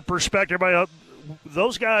crowd perspective,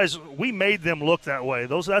 those guys, we made them look that way.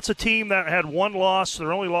 That's a team that had one loss.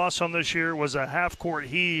 Their only loss on this year was a half-court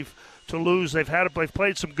heave to lose. They've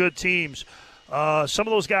played some good teams. Some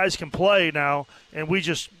of those guys can play now, and we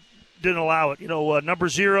just didn't allow it. Number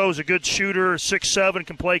 0 is a good shooter. 6'7"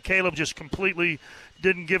 can play. Caleb just completely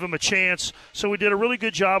didn't give him a chance. So we did a really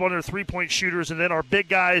good job on their three-point shooters, and then our big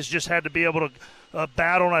guys just had to be able to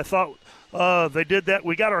battle, and I thought they did that.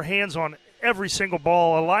 We got our hands on every single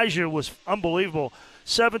ball. Elijah was unbelievable.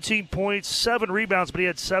 17 points, 7 rebounds, but he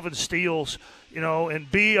had 7 steals.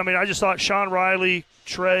 And B, I just thought Sean Riley,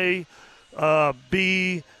 Trey,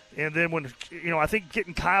 B, and then when, I think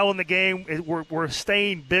getting Kyle in the game, we're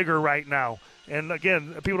staying bigger right now. And,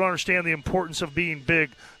 again, people don't understand the importance of being big.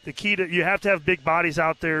 The key you have to have big bodies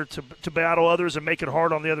out there to battle others and make it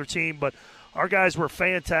hard on the other team. But our guys were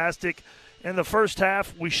fantastic. In the first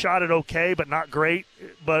half, we shot it okay, but not great.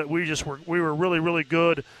 But we were really, really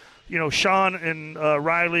good. Sean and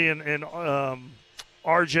Riley and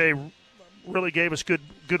RJ really gave us good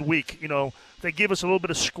week. They give us a little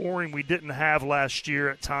bit of scoring we didn't have last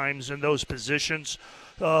year at times in those positions.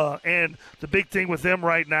 And the big thing with them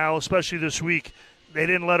right now, especially this week, they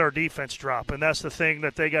didn't let our defense drop, and that's the thing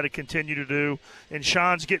that they got to continue to do. And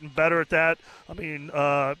Sean's getting better at that.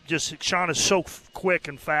 Sean is so quick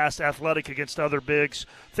and fast, athletic against other bigs.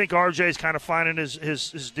 I think RJ's kind of finding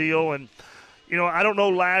his deal. And, I don't know,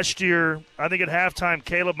 last year, I think at halftime,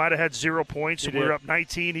 Caleb might have had 0 points, and we were up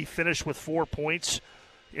 19. He finished with 4 points.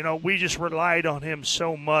 We just relied on him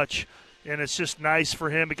so much, and it's just nice for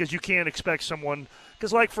him because you can't expect someone –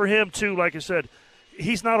 because, for him, too, like I said,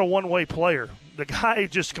 he's not a one-way player. The guy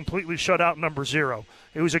just completely shut out number 0.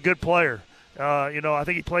 He was a good player. I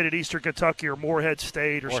think he played at Eastern Kentucky or Morehead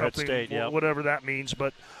State or something, whatever that means.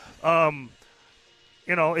 But,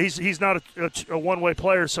 he's not a one-way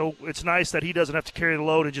player, so it's nice that he doesn't have to carry the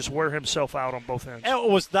load and just wear himself out on both ends. And it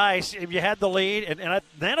was nice. If you had the lead, and at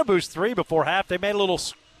Nanabu's 3 before half, they made a little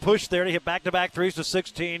push there to hit back-to-back threes to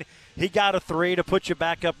 16. He got a 3 to put you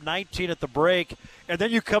back up 19 at the break. And then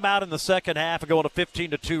you come out in the second half and go on a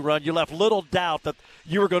 15-2 run. You left little doubt that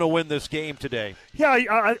you were going to win this game today. Yeah,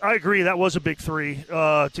 I agree. That was a big 3 to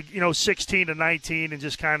 16-19, and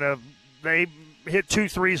just kind of they hit 2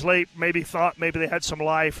 threes late. Maybe thought maybe they had some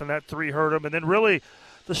life, and that 3 hurt them. And then really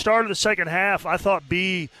the start of the second half, I thought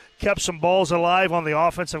B kept some balls alive on the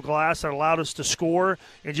offensive glass that allowed us to score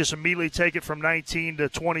and just immediately take it from 19 to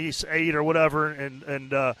 28 or whatever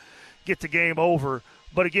and get the game over.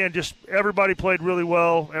 But, again, just everybody played really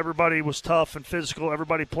well. Everybody was tough and physical.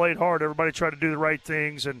 Everybody played hard. Everybody tried to do the right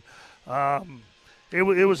things. And it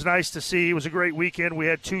was nice to see. It was a great weekend. We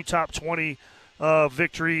had 2 top 20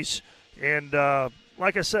 victories. And,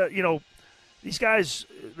 like I said, these guys,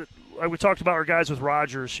 like we talked about our guys with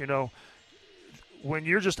Rogers, when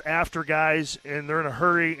you're just after guys and they're in a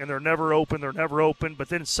hurry and they're never open, but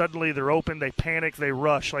then suddenly they're open, they panic, they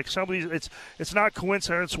rush. Like some of these, it's not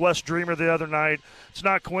coincidence. Wes Dreamer the other night, it's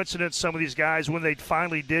not coincidence some of these guys, when they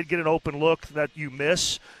finally did get an open look, that you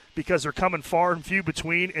miss because they're coming far and few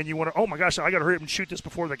between, and you want to, oh my gosh, I got to hurry up and shoot this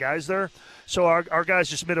before the guy's there. So our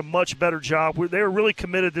guys just made a much better job. They were really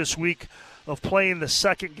committed this week of playing the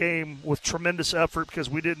second game with tremendous effort because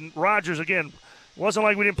we didn't – Rogers, again – it wasn't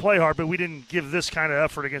like we didn't play hard, but we didn't give this kind of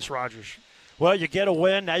effort against Rogers. Well, you get a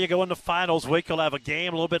win. Now you go into finals week. You'll have a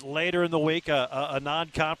game a little bit later in the week, a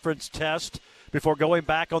non-conference test before going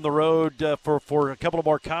back on the road for a couple of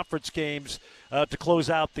more conference games to close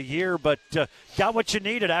out the year. But got what you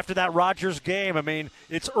needed after that Rogers game. I mean,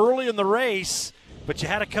 it's early in the race, but you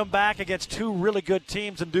had to come back against 2 really good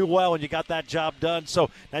teams and do well, and you got that job done. So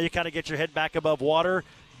now you kind of get your head back above water,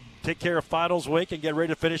 take care of finals week, and get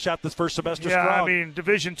ready to finish out this first semester strong. Yeah, I mean,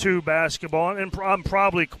 Division II basketball, and I'm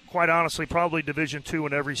probably, quite honestly, Division II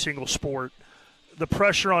in every single sport. The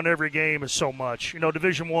pressure on every game is so much.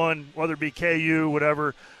 Division I, whether it be KU,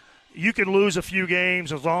 whatever, you can lose a few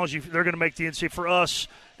games as long as they're going to make the NCAA. For us,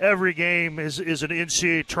 every game is an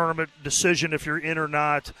NCAA tournament decision if you're in or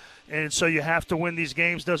not. And so you have to win these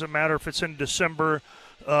games. Doesn't matter if it's in December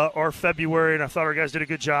or February. And I thought our guys did a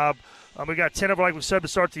good job. We got 10 of, like we said, to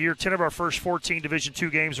start the year, 10 of our first 14 Division II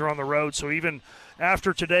games are on the road. So even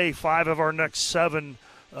after today, 5 of our next 7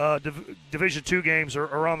 Division II games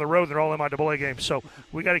are on the road. They're all MIAA games. So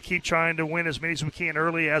we got to keep trying to win as many as we can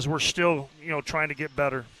early as we're still, trying to get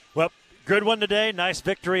better. Well, good one today. Nice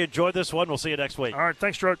victory. Enjoy this one. We'll see you next week. All right.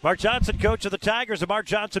 Thanks, Drew. Mark Johnson, coach of the Tigers. The Mark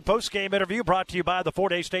Johnson postgame interview brought to you by the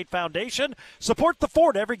Fort Hays State Foundation. Support the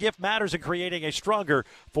Fort. Every gift matters in creating a stronger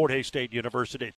Fort Hays State University.